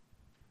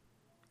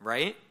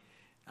 Right?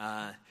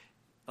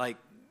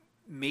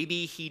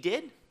 Maybe he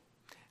did.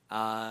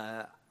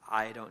 I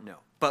don't know.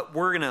 But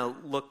we're going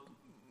to look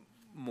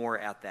more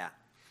at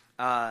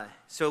that.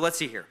 So let's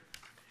see here.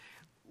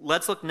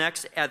 Let's look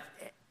next at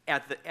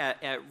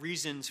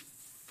reasons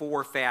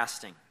for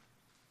fasting.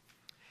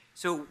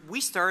 So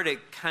we started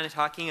kind of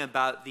talking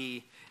about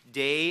the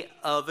Day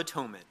of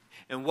Atonement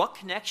and what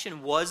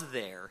connection was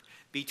there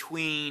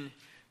between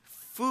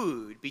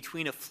food,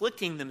 between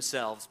afflicting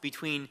themselves,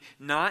 between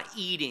not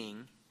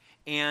eating,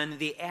 and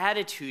the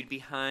attitude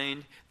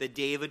behind the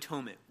Day of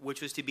Atonement,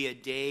 which was to be a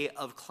day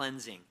of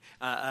cleansing,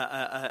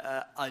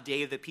 a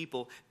day of the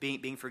people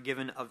being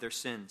forgiven of their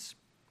sins.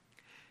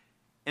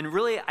 And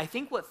really, I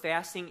think what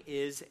fasting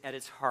is at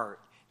its heart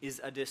is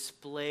a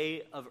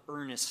display of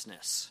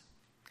earnestness.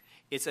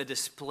 It's a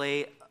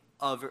display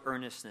of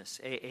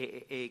earnestness.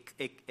 A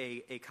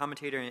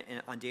commentator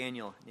on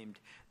Daniel named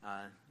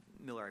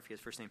Miller, I forget his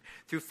first name.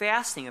 Through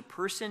fasting, a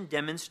person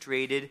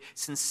demonstrated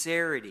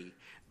sincerity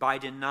by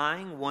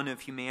denying one of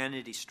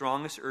humanity's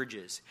strongest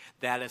urges,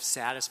 that of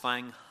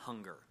satisfying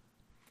hunger.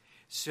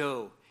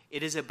 So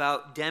it is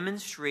about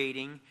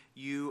demonstrating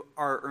you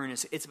are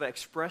earnest. It's about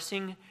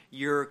expressing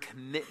your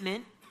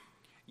commitment,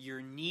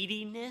 your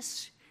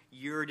neediness,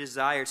 your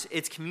desires.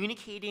 It's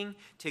communicating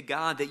to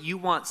God that you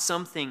want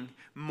something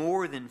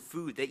more than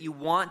food, that you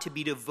want to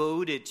be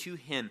devoted to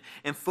Him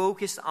and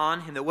focused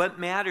on Him, that what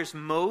matters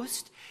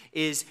most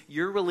is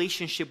your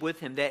relationship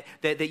with Him,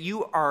 that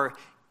you are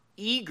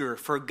eager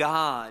for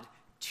God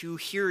to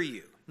hear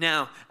you.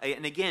 Now,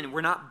 and again, we're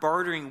not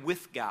bartering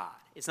with God.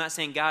 It's not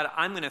saying, God,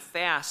 I'm going to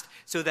fast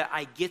so that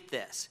I get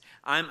this.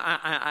 I'm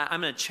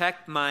going to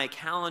check my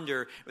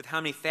calendar with how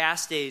many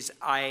fast days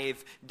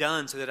I've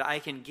done so that I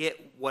can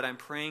get what I'm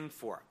praying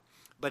for.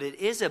 but it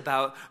is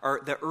about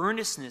the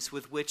earnestness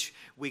with which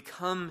we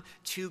come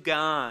to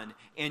God.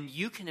 And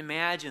you can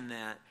imagine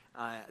that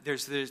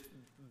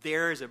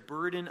there is a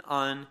burden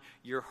on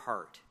your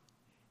heart.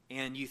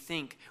 And you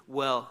think,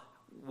 well,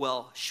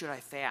 should I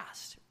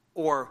fast?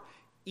 Or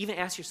even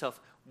ask yourself,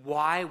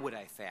 why would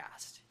I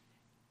fast?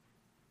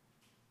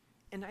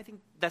 And I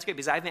think that's great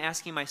because I've been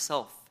asking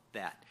myself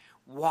that.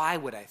 Why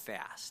would I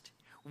fast?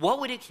 What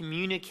would it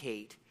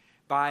communicate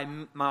by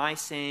my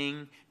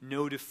saying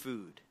no to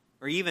food,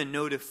 or even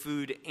no to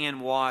food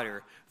and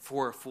water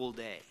for a full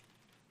day?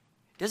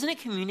 Doesn't it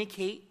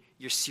communicate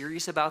you're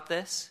serious about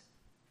this?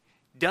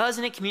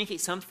 Doesn't it communicate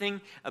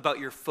something about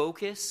your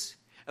focus,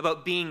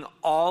 about being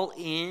all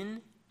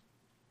in?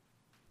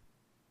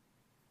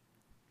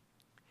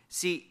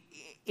 See,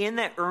 in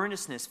that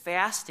earnestness,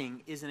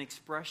 fasting is an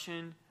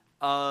expression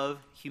of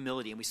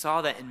humility. And we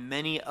saw that in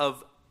many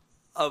of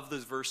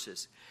those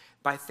verses.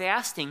 By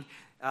fasting,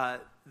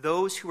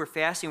 those who were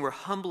fasting were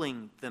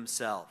humbling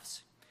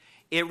themselves.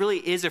 It really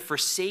is a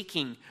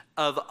forsaking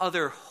of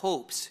other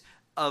hopes,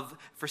 of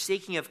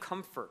forsaking of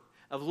comfort,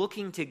 of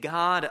looking to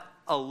God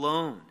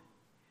alone.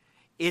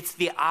 It's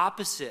the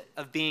opposite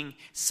of being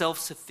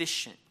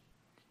self-sufficient.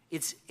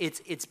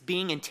 It's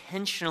being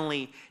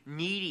intentionally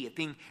needy, of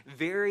being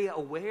very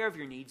aware of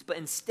your needs, but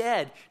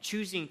instead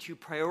choosing to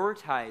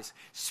prioritize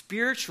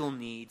spiritual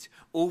needs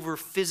over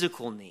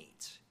physical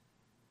needs.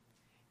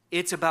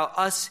 It's about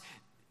us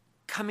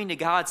coming to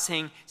God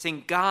saying,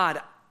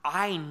 God,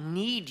 I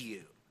need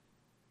you.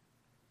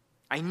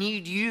 I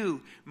need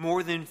you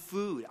more than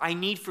food. I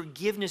need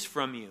forgiveness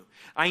from you.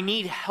 I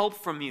need help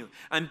from you.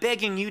 I'm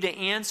begging you to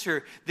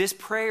answer this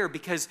prayer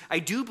because I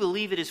do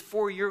believe it is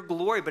for your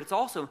glory, but it's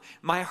also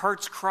my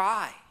heart's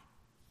cry.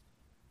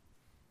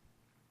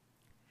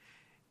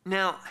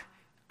 Now,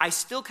 I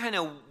still kind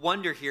of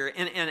wonder here,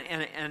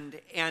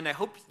 and I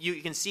hope you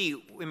can see,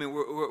 I mean,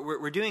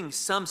 we're doing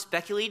some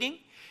speculating,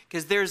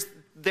 because there's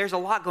a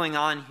lot going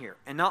on here.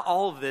 And not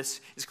all of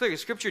this is clear.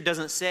 Scripture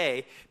doesn't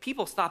say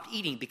people stopped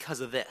eating because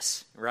of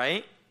this,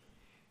 right?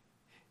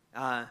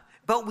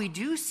 But we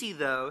do see,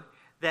 though,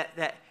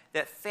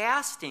 that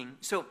fasting,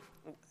 so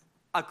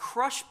a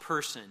crushed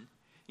person,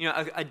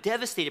 a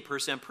devastated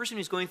person, a person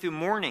who's going through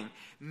mourning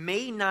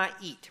may not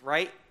eat,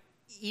 right?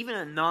 Even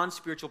a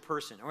non-spiritual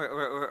person,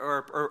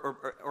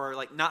 or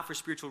like not for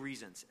spiritual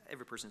reasons.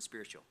 Every person's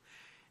spiritual.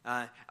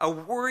 A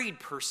worried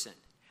person,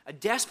 a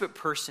desperate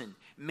person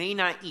may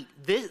not eat.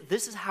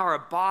 This is how our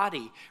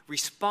body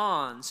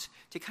responds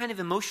to kind of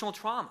emotional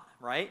trauma,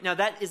 right? Now,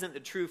 that isn't the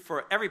truth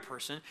for every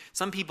person.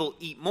 Some people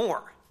eat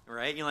more,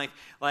 right?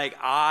 Like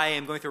I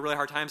am going through a really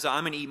hard time, so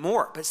I'm going to eat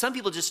more. But some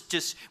people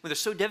just when they're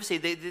so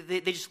devastated,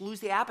 they just lose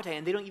the appetite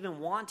and they don't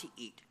even want to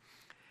eat.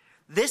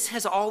 This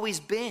has always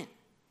been,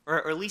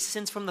 or at least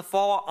since from the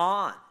fall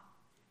on.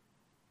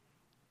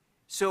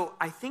 So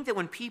I think that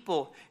when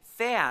people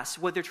fast,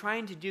 what they're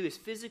trying to do is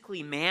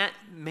physically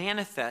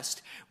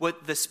manifest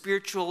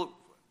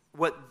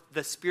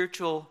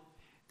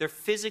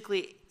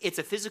it's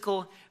a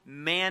physical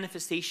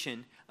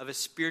manifestation of a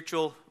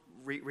spiritual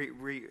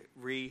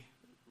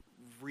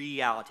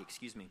reality,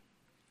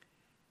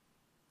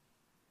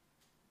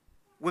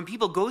 When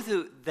people go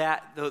through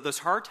those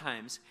hard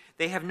times,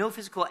 they have no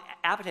physical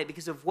appetite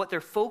because of what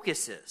their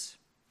focus is.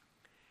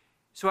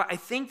 So I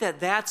think that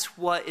that's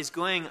what is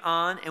going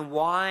on, and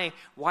why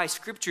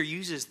Scripture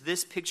uses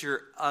this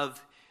picture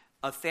of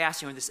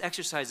fasting, or this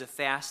exercise of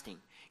fasting.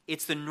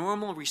 It's the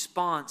normal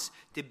response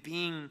to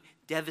being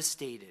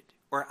devastated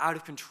or out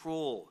of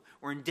control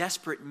or in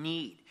desperate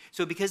need.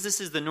 So because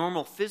this is the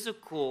normal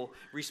physical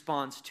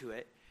response to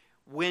it,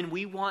 when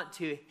we want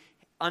to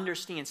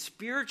understand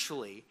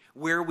spiritually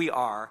where we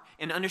are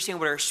and understand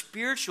what our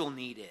spiritual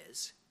need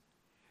is,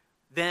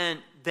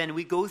 then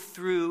we go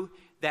through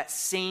that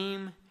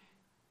same,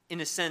 in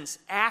a sense,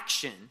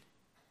 action,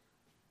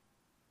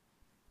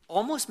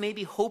 almost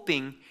maybe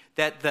hoping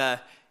that the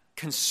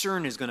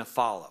concern is going to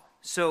follow.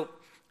 So,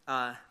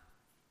 and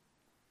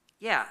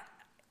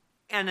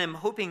I'm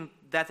hoping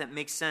that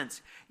makes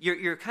sense.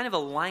 You're kind of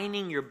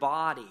aligning your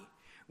body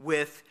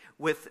with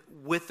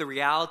the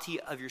reality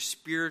of your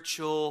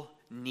spiritual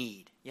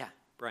need. Yeah,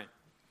 Brian.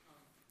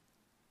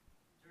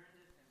 During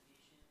the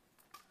temptation,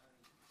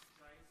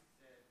 Christ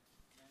said,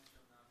 "Man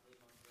shall not live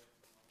on bread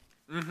alone."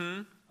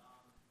 Mm-hmm.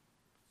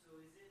 So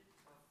is it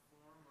a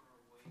form or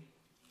a way of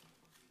being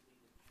completely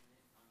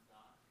dependent on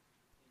God,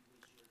 in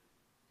which you're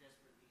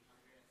desperately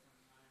hungry at some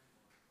time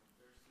or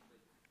thirsty, but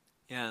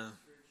Yeah.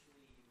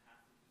 spiritually you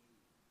have to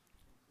be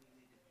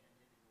completely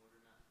dependent in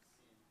order not to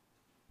sin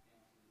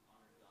and to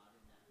honor God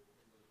in those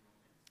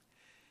moments?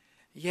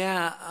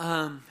 Yeah,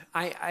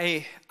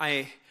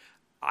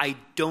 I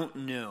don't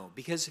know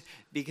because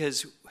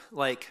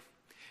like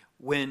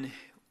when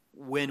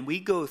we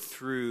go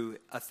through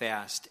a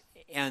fast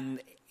and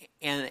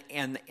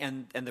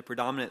the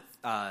predominant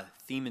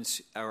theme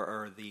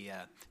or the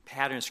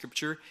pattern in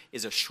Scripture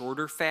is a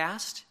shorter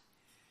fast,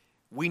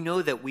 we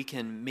know that we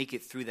can make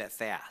it through that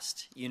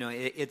fast.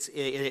 It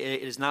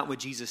is not what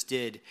Jesus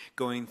did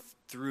going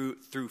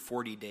through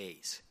 40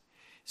 days.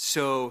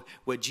 So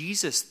what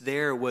Jesus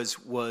there was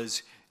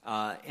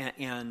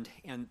and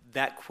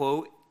that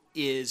quote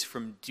is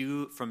from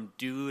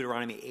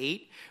Deuteronomy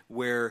 8,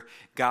 where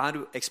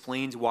God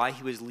explains why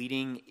he was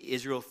leading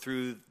Israel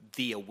through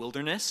the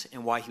wilderness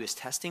and why he was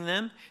testing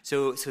them,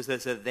 so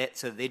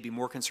they'd be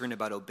more concerned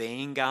about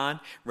obeying God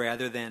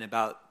rather than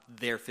about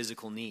their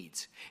physical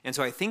needs. And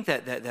so I think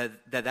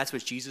that's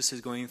what Jesus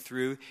is going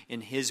through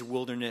in his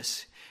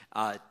wilderness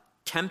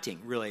tempting,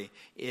 really,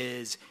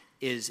 is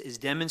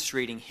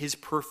demonstrating his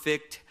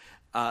perfect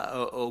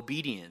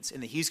obedience,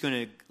 and that he's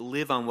going to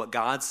live on what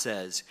God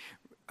says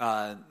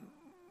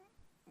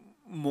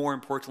more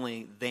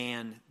importantly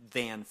than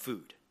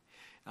food.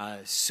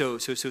 So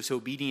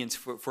obedience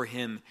for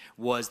him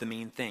was the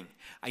main thing.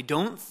 I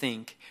don't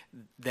think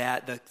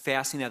that the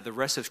fasting that the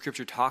rest of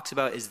Scripture talks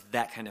about is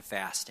that kind of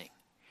fasting.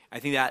 I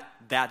think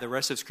that the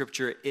rest of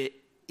Scripture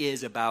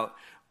is about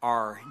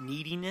our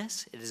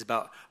neediness. It is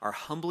about our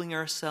humbling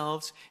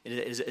ourselves. It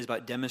is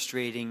about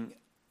demonstrating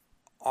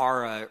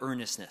our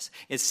earnestness.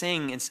 It's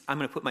saying I'm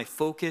going to put my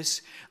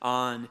focus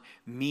on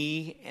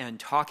me and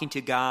talking to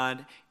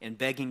God and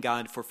begging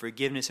God for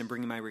forgiveness and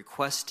bringing my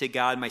request to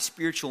God, my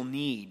spiritual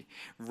need,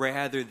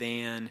 rather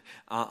than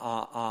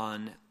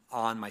on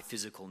my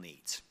physical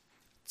needs.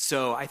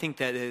 So I think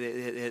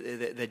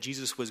that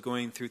Jesus was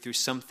going through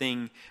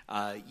something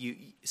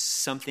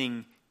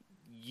something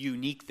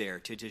unique there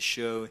to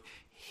show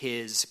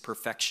his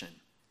perfection.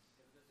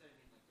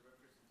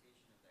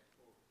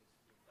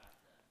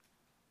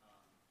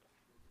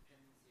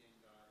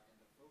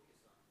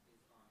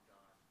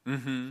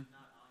 Mm-hmm.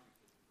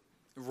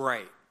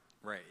 Right.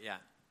 Yeah.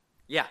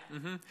 Yeah.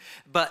 Mm-hmm.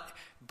 But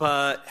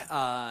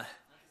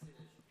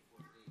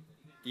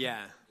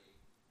yeah.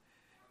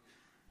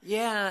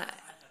 Yeah.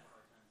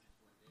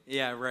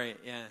 Yeah. Right.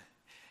 Yeah.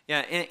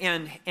 Yeah.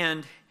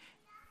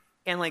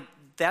 And like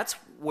that's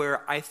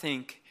where I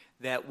think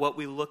that what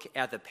we look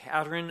at the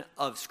pattern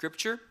of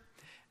Scripture,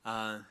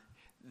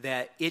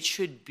 that it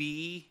should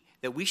be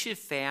that we should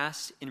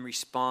fast in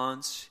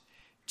response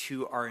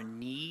to our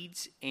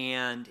needs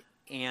and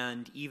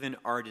even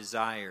our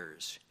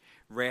desires,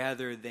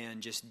 rather than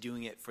just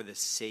doing it for the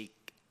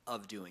sake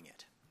of doing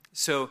it.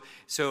 So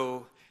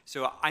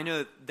I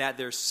know that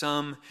there's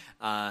some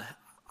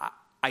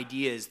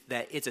ideas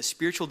that it's a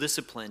spiritual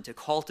discipline to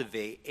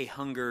cultivate a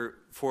hunger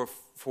for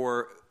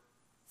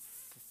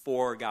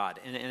God,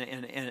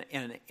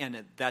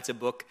 and that's a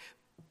book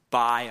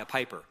by a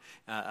Piper,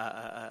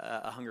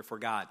 a hunger for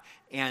God.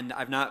 And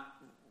I've not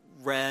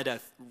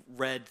read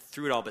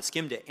through it all, but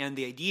skimmed it. And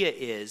the idea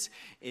is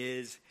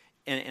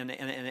and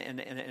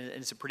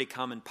it's a pretty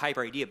common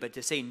Piper idea, but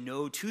to say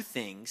no to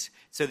things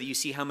so that you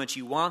see how much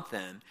you want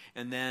them,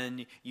 and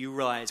then you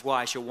realize, well,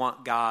 I should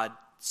want God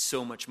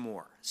so much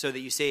more. So that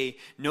you say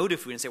no to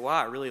food and say,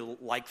 wow, I really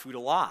like food a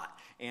lot.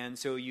 And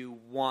so you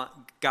want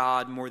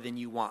God more than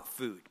you want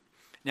food.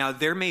 Now,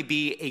 there may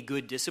be a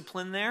good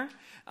discipline there.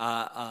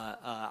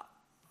 I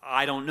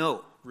don't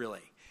know, really.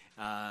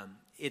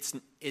 It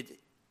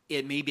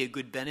may be a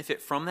good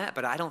benefit from that,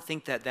 but I don't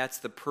think that that's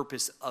the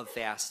purpose of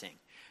fasting.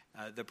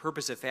 The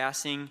purpose of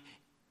fasting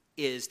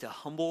is to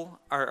humble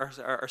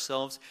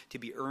ourselves, to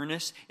be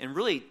earnest, and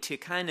really to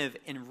kind of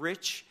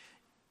enrich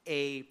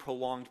a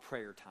prolonged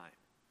prayer time.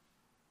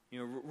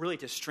 Really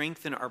to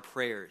strengthen our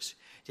prayers,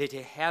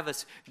 to have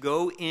us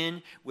go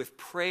in with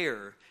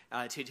prayer,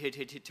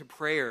 to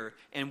prayer,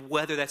 and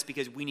whether that's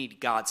because we need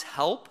God's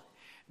help,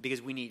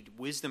 because we need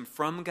wisdom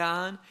from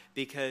God,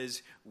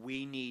 because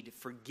we need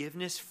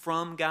forgiveness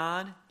from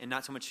God, and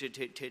not so much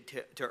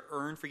to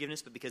earn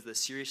forgiveness, but because of the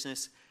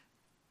seriousness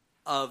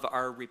of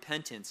our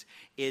repentance.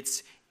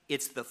 It's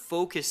the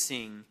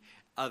focusing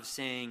of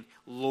saying,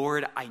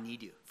 Lord, I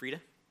need you. Frida?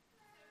 Does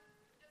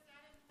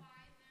that imply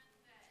then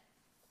that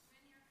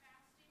when you're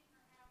fasting,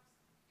 perhaps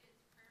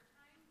it's prayer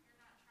time? You're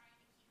not trying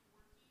to keep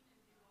working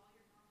and do all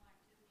your normal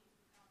activities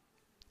without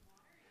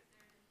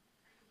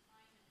drinking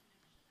water? Are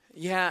you implying a connection?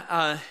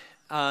 Yeah.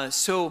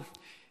 So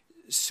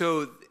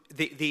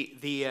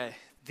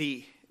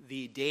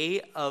the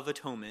Day of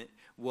Atonement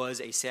was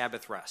a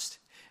Sabbath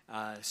rest.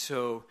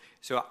 So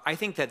I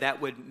think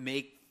that would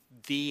make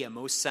the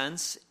most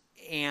sense.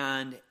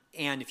 And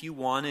if you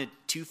wanted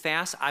to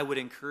fast, I would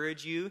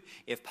encourage you,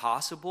 if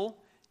possible,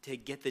 to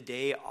get the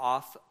day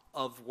off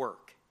of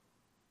work.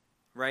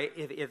 Right?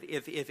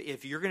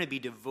 If you're going to be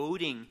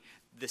devoting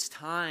this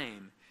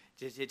time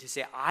to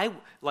say, I've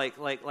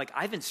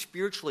been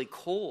spiritually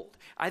cold.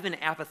 I've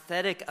been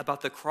apathetic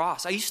about the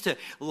cross. I used to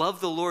love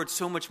the Lord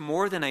so much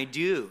more than I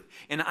do.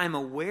 And I'm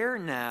aware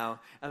now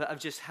of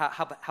just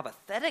how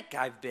pathetic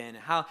I've been,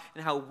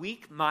 and how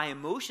weak my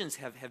emotions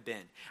have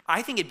been.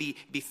 I think it'd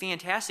be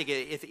fantastic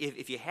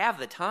if you have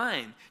the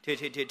time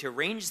to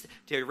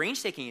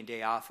arrange taking a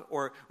day off,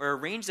 or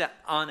arrange that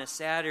on a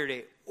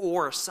Saturday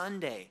or a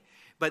Sunday.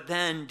 But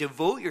then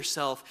devote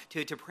yourself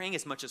to praying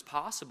as much as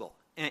possible.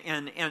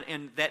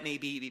 And that may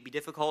be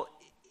difficult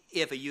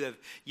if you have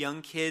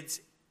young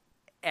kids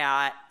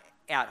at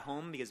at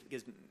home because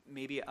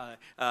maybe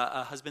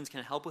husbands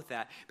can help with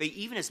that. But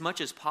even as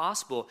much as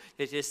possible,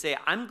 to say,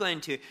 I'm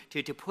going to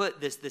put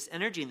this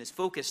energy and this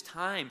focused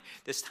time,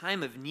 this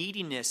time of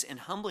neediness and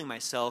humbling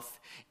myself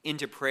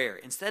into prayer.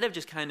 Instead of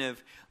just kind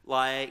of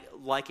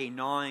like a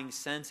gnawing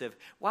sense of,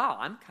 wow,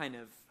 I'm kind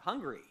of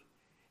hungry.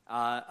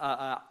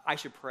 I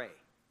should pray.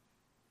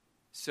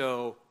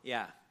 So,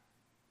 yeah.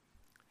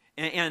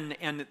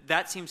 And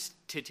that seems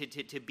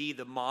to be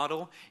the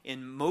model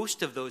in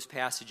most of those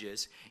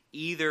passages.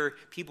 Either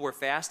people were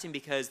fasting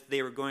because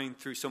they were going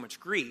through so much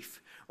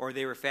grief, or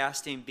they were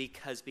fasting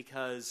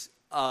because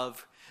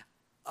of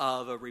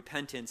a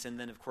repentance, and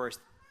then of course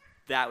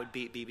that would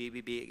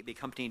be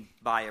accompanied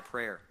by a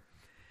prayer.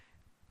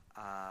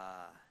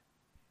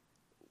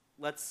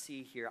 Let's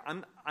see here.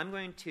 I'm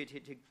going to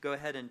go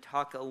ahead and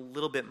talk a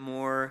little bit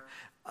more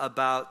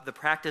about the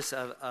practice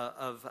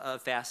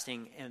of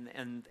fasting,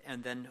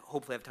 and then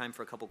hopefully have time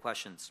for a couple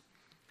questions.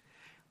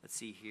 Let's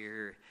see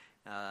here.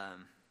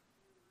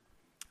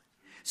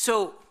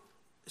 So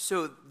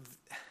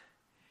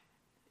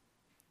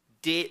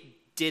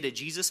did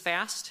Jesus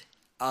fast?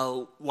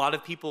 A lot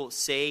of people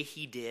say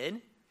he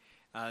did.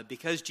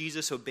 Because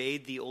Jesus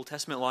obeyed the Old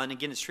Testament law, and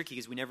again, it's tricky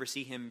because we never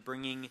see him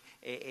bringing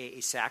a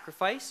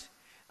sacrifice.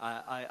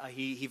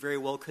 He very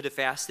well could have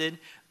fasted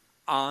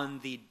on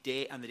the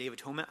Day of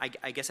Atonement.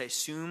 I guess I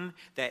assume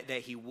that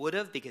he would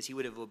have, because he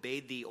would have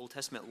obeyed the Old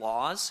Testament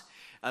laws.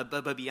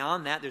 But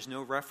beyond that, there's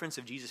no reference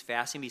of Jesus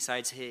fasting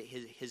besides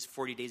his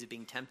 40 days of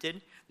being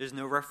tempted. There's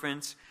no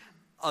reference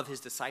of his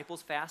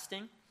disciples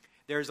fasting.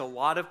 There's a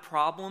lot of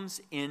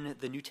problems in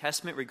the New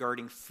Testament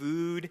regarding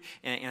food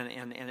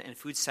and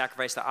food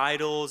sacrificed to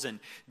idols and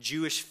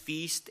Jewish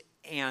feasts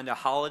and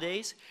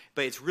holidays.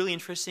 But it's really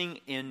interesting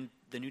in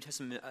the New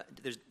Testament.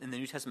 In the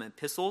New Testament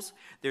epistles,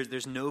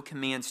 there's no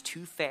commands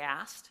to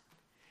fast.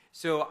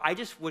 So I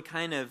just would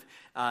kind of,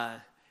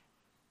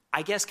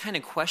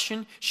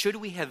 question: should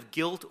we have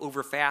guilt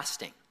over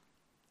fasting?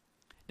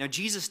 Now,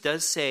 Jesus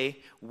does say,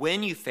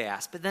 when you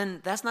fast, but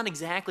then that's not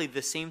exactly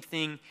the same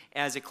thing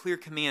as a clear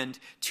command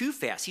to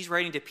fast. He's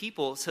writing to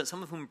people,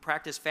 some of whom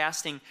practice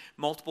fasting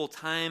multiple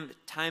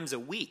times a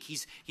week.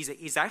 He's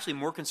actually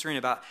more concerned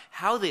about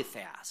how they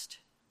fast.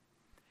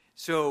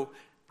 So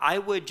I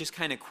would just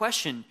kind of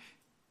question,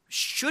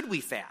 should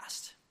we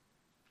fast?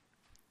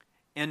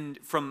 And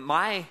from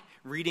my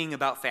reading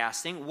about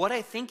fasting, what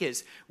I think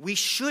is we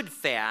should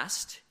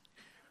fast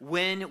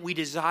when we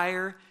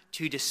desire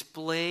to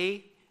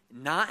display,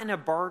 not in a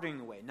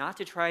bartering way, not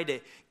to try to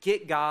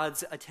get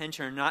God's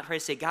attention, or not try to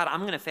say, God,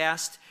 I'm going to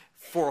fast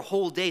for a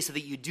whole day so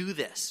that you do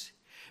this.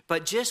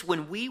 But just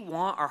when we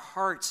want our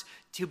hearts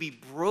to be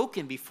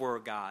broken before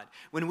God,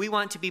 when we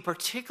want to be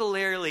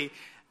particularly,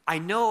 I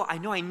know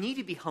I need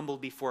to be humbled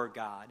before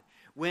God,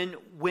 when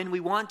we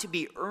want to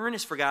be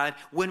earnest for God,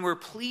 when we're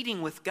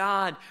pleading with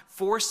God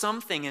for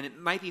something, and it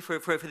might be for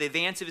the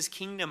advance of his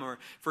kingdom, or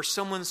for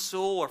someone's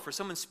soul, or for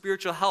someone's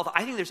spiritual health.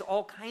 I think there's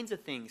all kinds of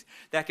things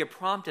that could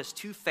prompt us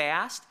to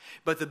fast,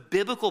 but the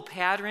biblical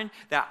pattern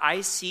that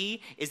I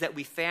see is that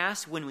we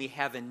fast when we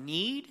have a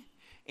need,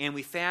 and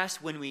we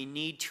fast when we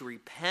need to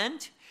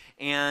repent,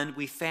 and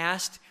we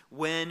fast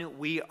when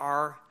we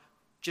are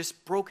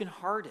just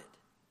brokenhearted.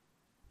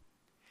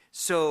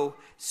 So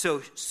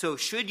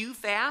should you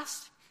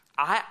fast?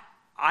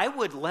 I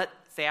would let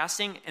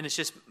fasting, and it's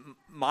just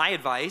my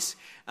advice,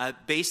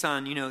 based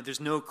on, there's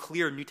no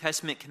clear New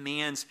Testament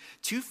commands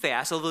to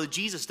fast, although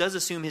Jesus does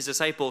assume his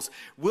disciples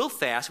will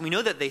fast. We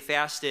know that they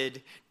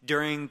fasted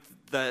during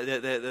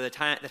the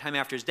time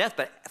after his death,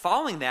 but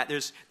following that,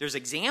 there's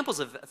examples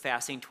of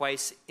fasting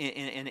twice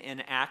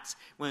in Acts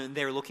when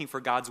they're looking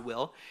for God's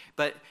will.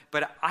 But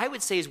I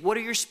would say is, what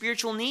are your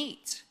spiritual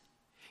needs?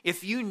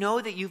 If you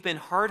know that you've been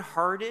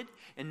hard-hearted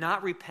and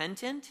not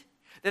repentant,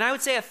 then I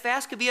would say a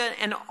fast could be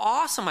an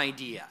awesome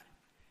idea.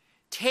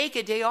 Take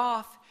a day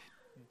off,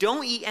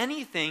 don't eat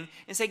anything,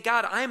 and say,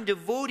 God, I am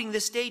devoting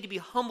this day to be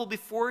humble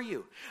before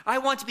you. I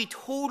want to be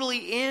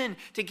totally in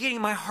to getting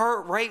my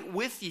heart right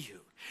with you.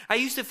 I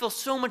used to feel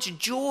so much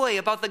joy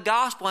about the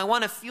gospel. I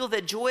want to feel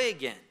that joy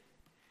again.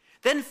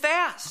 Then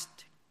fast.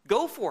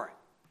 Go for it.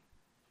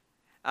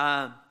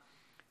 And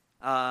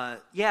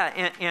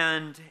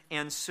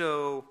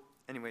so,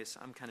 anyways,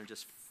 I'm kind of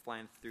just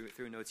flying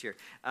through notes here.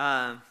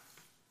 Again,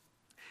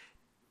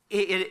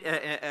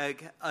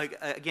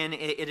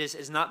 it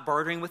is not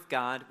bartering with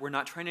God. We're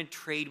not trying to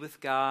trade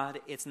with God.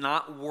 It's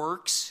not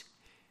works.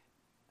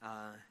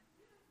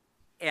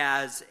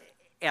 As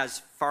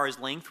far as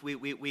length,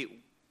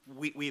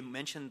 we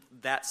mentioned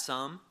that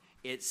some.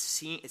 It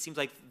seems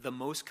like the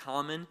most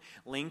common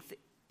length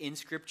in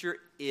Scripture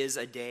is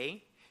a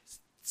day.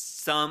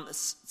 Some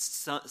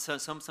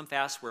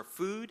fasts were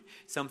food.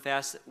 Some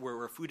fasts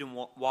were food and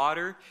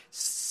water.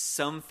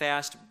 Some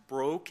fast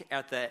broke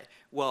I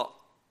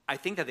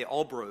think that they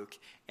all broke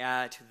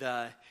at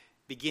the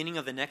beginning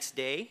of the next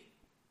day,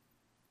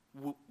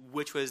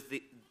 which was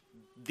the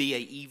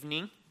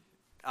evening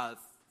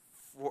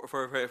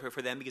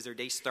for them, because their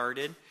day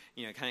started.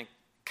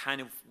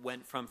 Kind of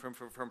went from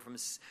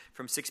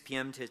 6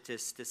 p.m. to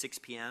 6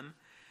 p.m.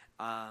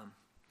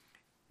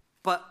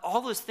 But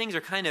all those things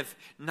are kind of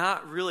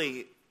not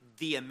really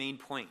the main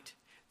point.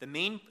 The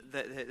main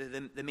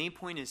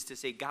point is to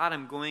say, God,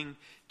 I'm going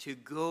to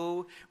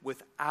go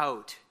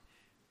without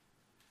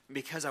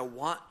because I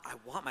want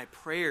my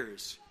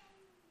prayers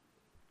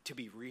to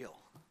be real.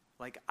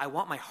 Like, I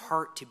want my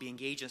heart to be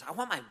engaged in this. I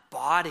want my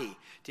body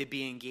to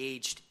be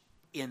engaged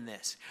in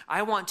this.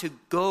 I want to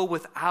go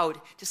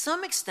without to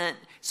some extent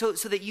so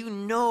that you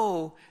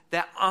know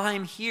that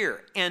I'm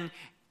here. And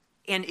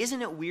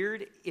isn't it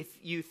weird if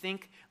you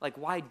think, like,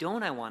 why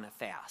don't I want to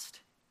fast?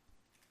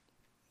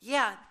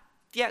 Yeah,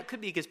 it could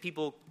be because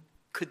people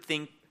could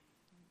think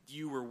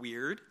you were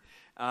weird,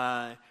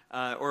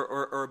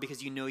 or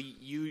because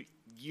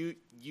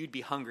you'd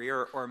be hungry,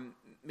 or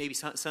maybe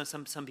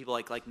some people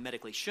like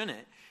medically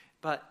shouldn't.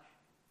 But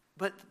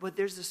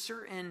there's a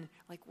certain,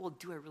 like, well,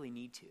 do I really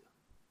need to?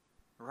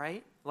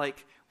 Right?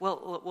 Like,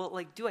 well,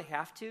 like, do I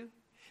have to?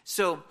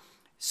 So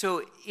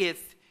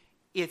if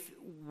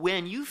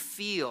when you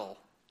feel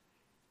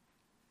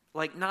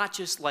like, not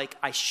just like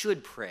I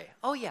should pray,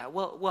 oh yeah,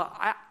 well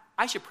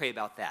I should pray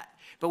about that.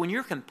 But when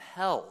you're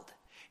compelled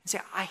and say,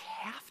 I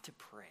have to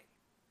pray,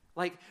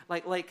 like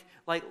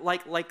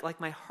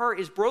my heart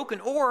is broken,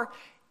 or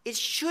it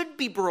should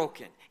be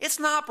broken. It's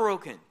not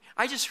broken.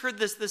 I just heard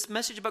this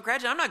message about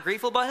gratitude. I'm not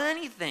grateful about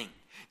anything.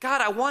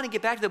 God, I want to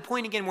get back to the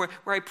point again where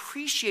I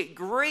appreciate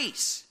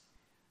grace.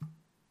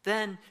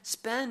 Then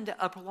spend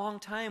a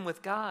prolonged time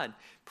with God,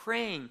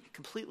 praying,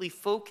 completely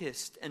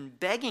focused, and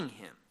begging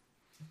Him.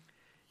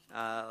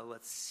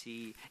 Let's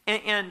see.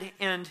 And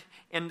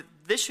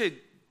this should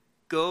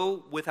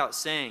go without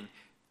saying.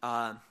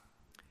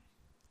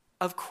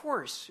 Of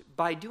course,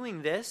 by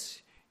doing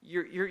this,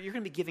 you're going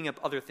to be giving up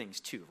other things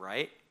too,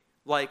 right?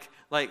 Like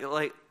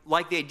the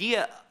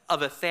idea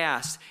of a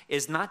fast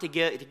is not to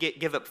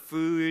give up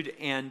food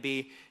and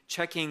be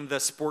checking the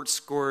sports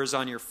scores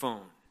on your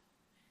phone,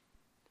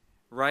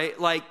 right?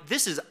 Like,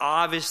 this is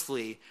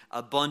obviously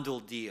a bundle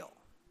deal,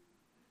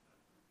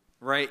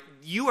 right?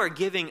 You are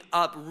giving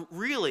up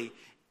really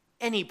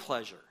any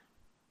pleasure.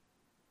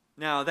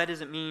 Now, that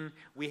doesn't mean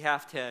we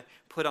have to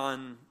put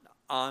on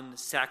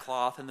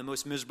sackcloth and the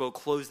most miserable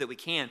clothes that we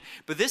can,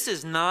 but this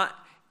is not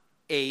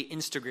a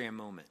Instagram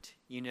moment,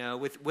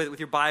 with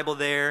your Bible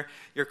there,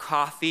 your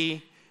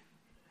coffee,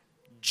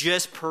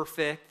 just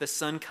perfect, the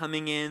sun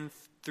coming in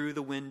through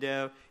the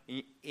window,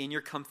 in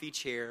your comfy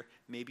chair.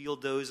 Maybe you'll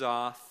doze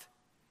off,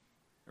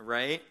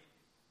 right?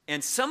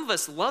 And some of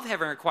us love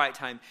having our quiet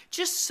time,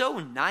 just so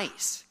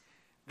nice.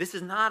 This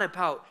is not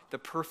about the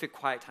perfect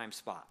quiet time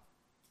spot,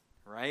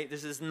 right?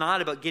 This is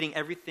not about getting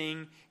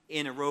everything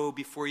in a row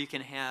before you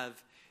can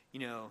have,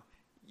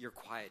 your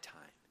quiet time.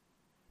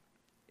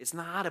 It's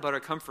not about our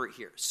comfort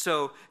here.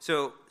 So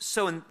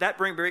and that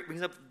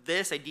brings up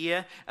this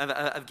idea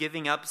of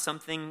giving up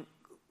something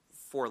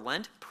for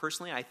Lent.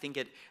 Personally, I think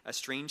it a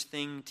strange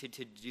thing to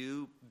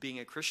do being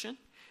a Christian.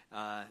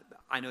 I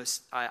know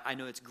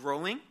it's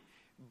growing,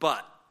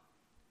 but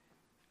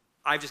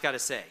I've just got to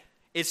say,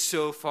 it's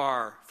so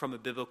far from a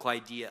biblical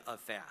idea of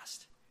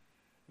fast.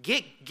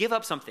 Give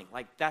up something,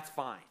 like, that's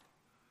fine.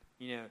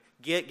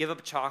 Give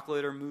up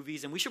chocolate or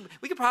movies, and we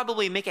could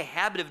probably make a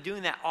habit of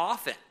doing that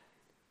often.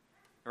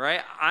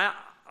 Right?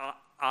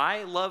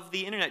 I love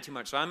the internet too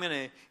much, so I'm going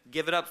to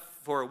give it up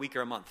for a week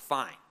or a month.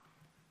 Fine.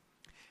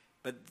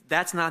 But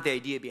that's not the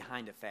idea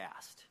behind a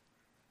fast.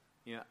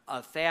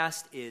 A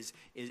fast is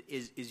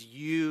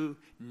you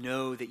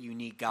know that you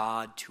need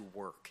God to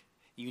work.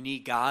 You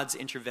need God's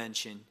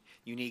intervention.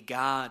 You need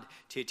God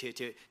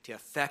to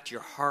affect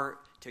your heart,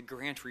 to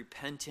grant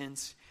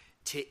repentance,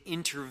 to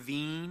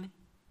intervene,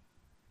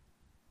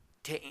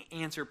 to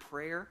answer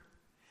prayer.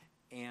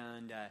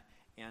 And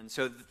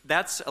so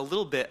that's a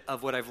little bit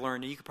of what I've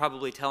learned. And you could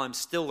probably tell I'm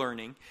still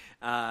learning.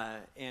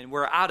 And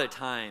we're out of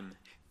time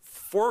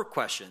for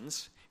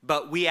questions,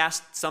 but we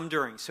asked some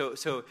during. So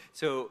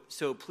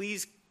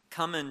please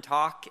come and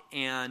talk,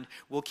 and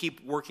we'll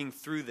keep working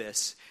through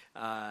this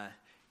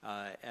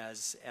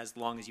as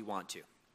long as you want to.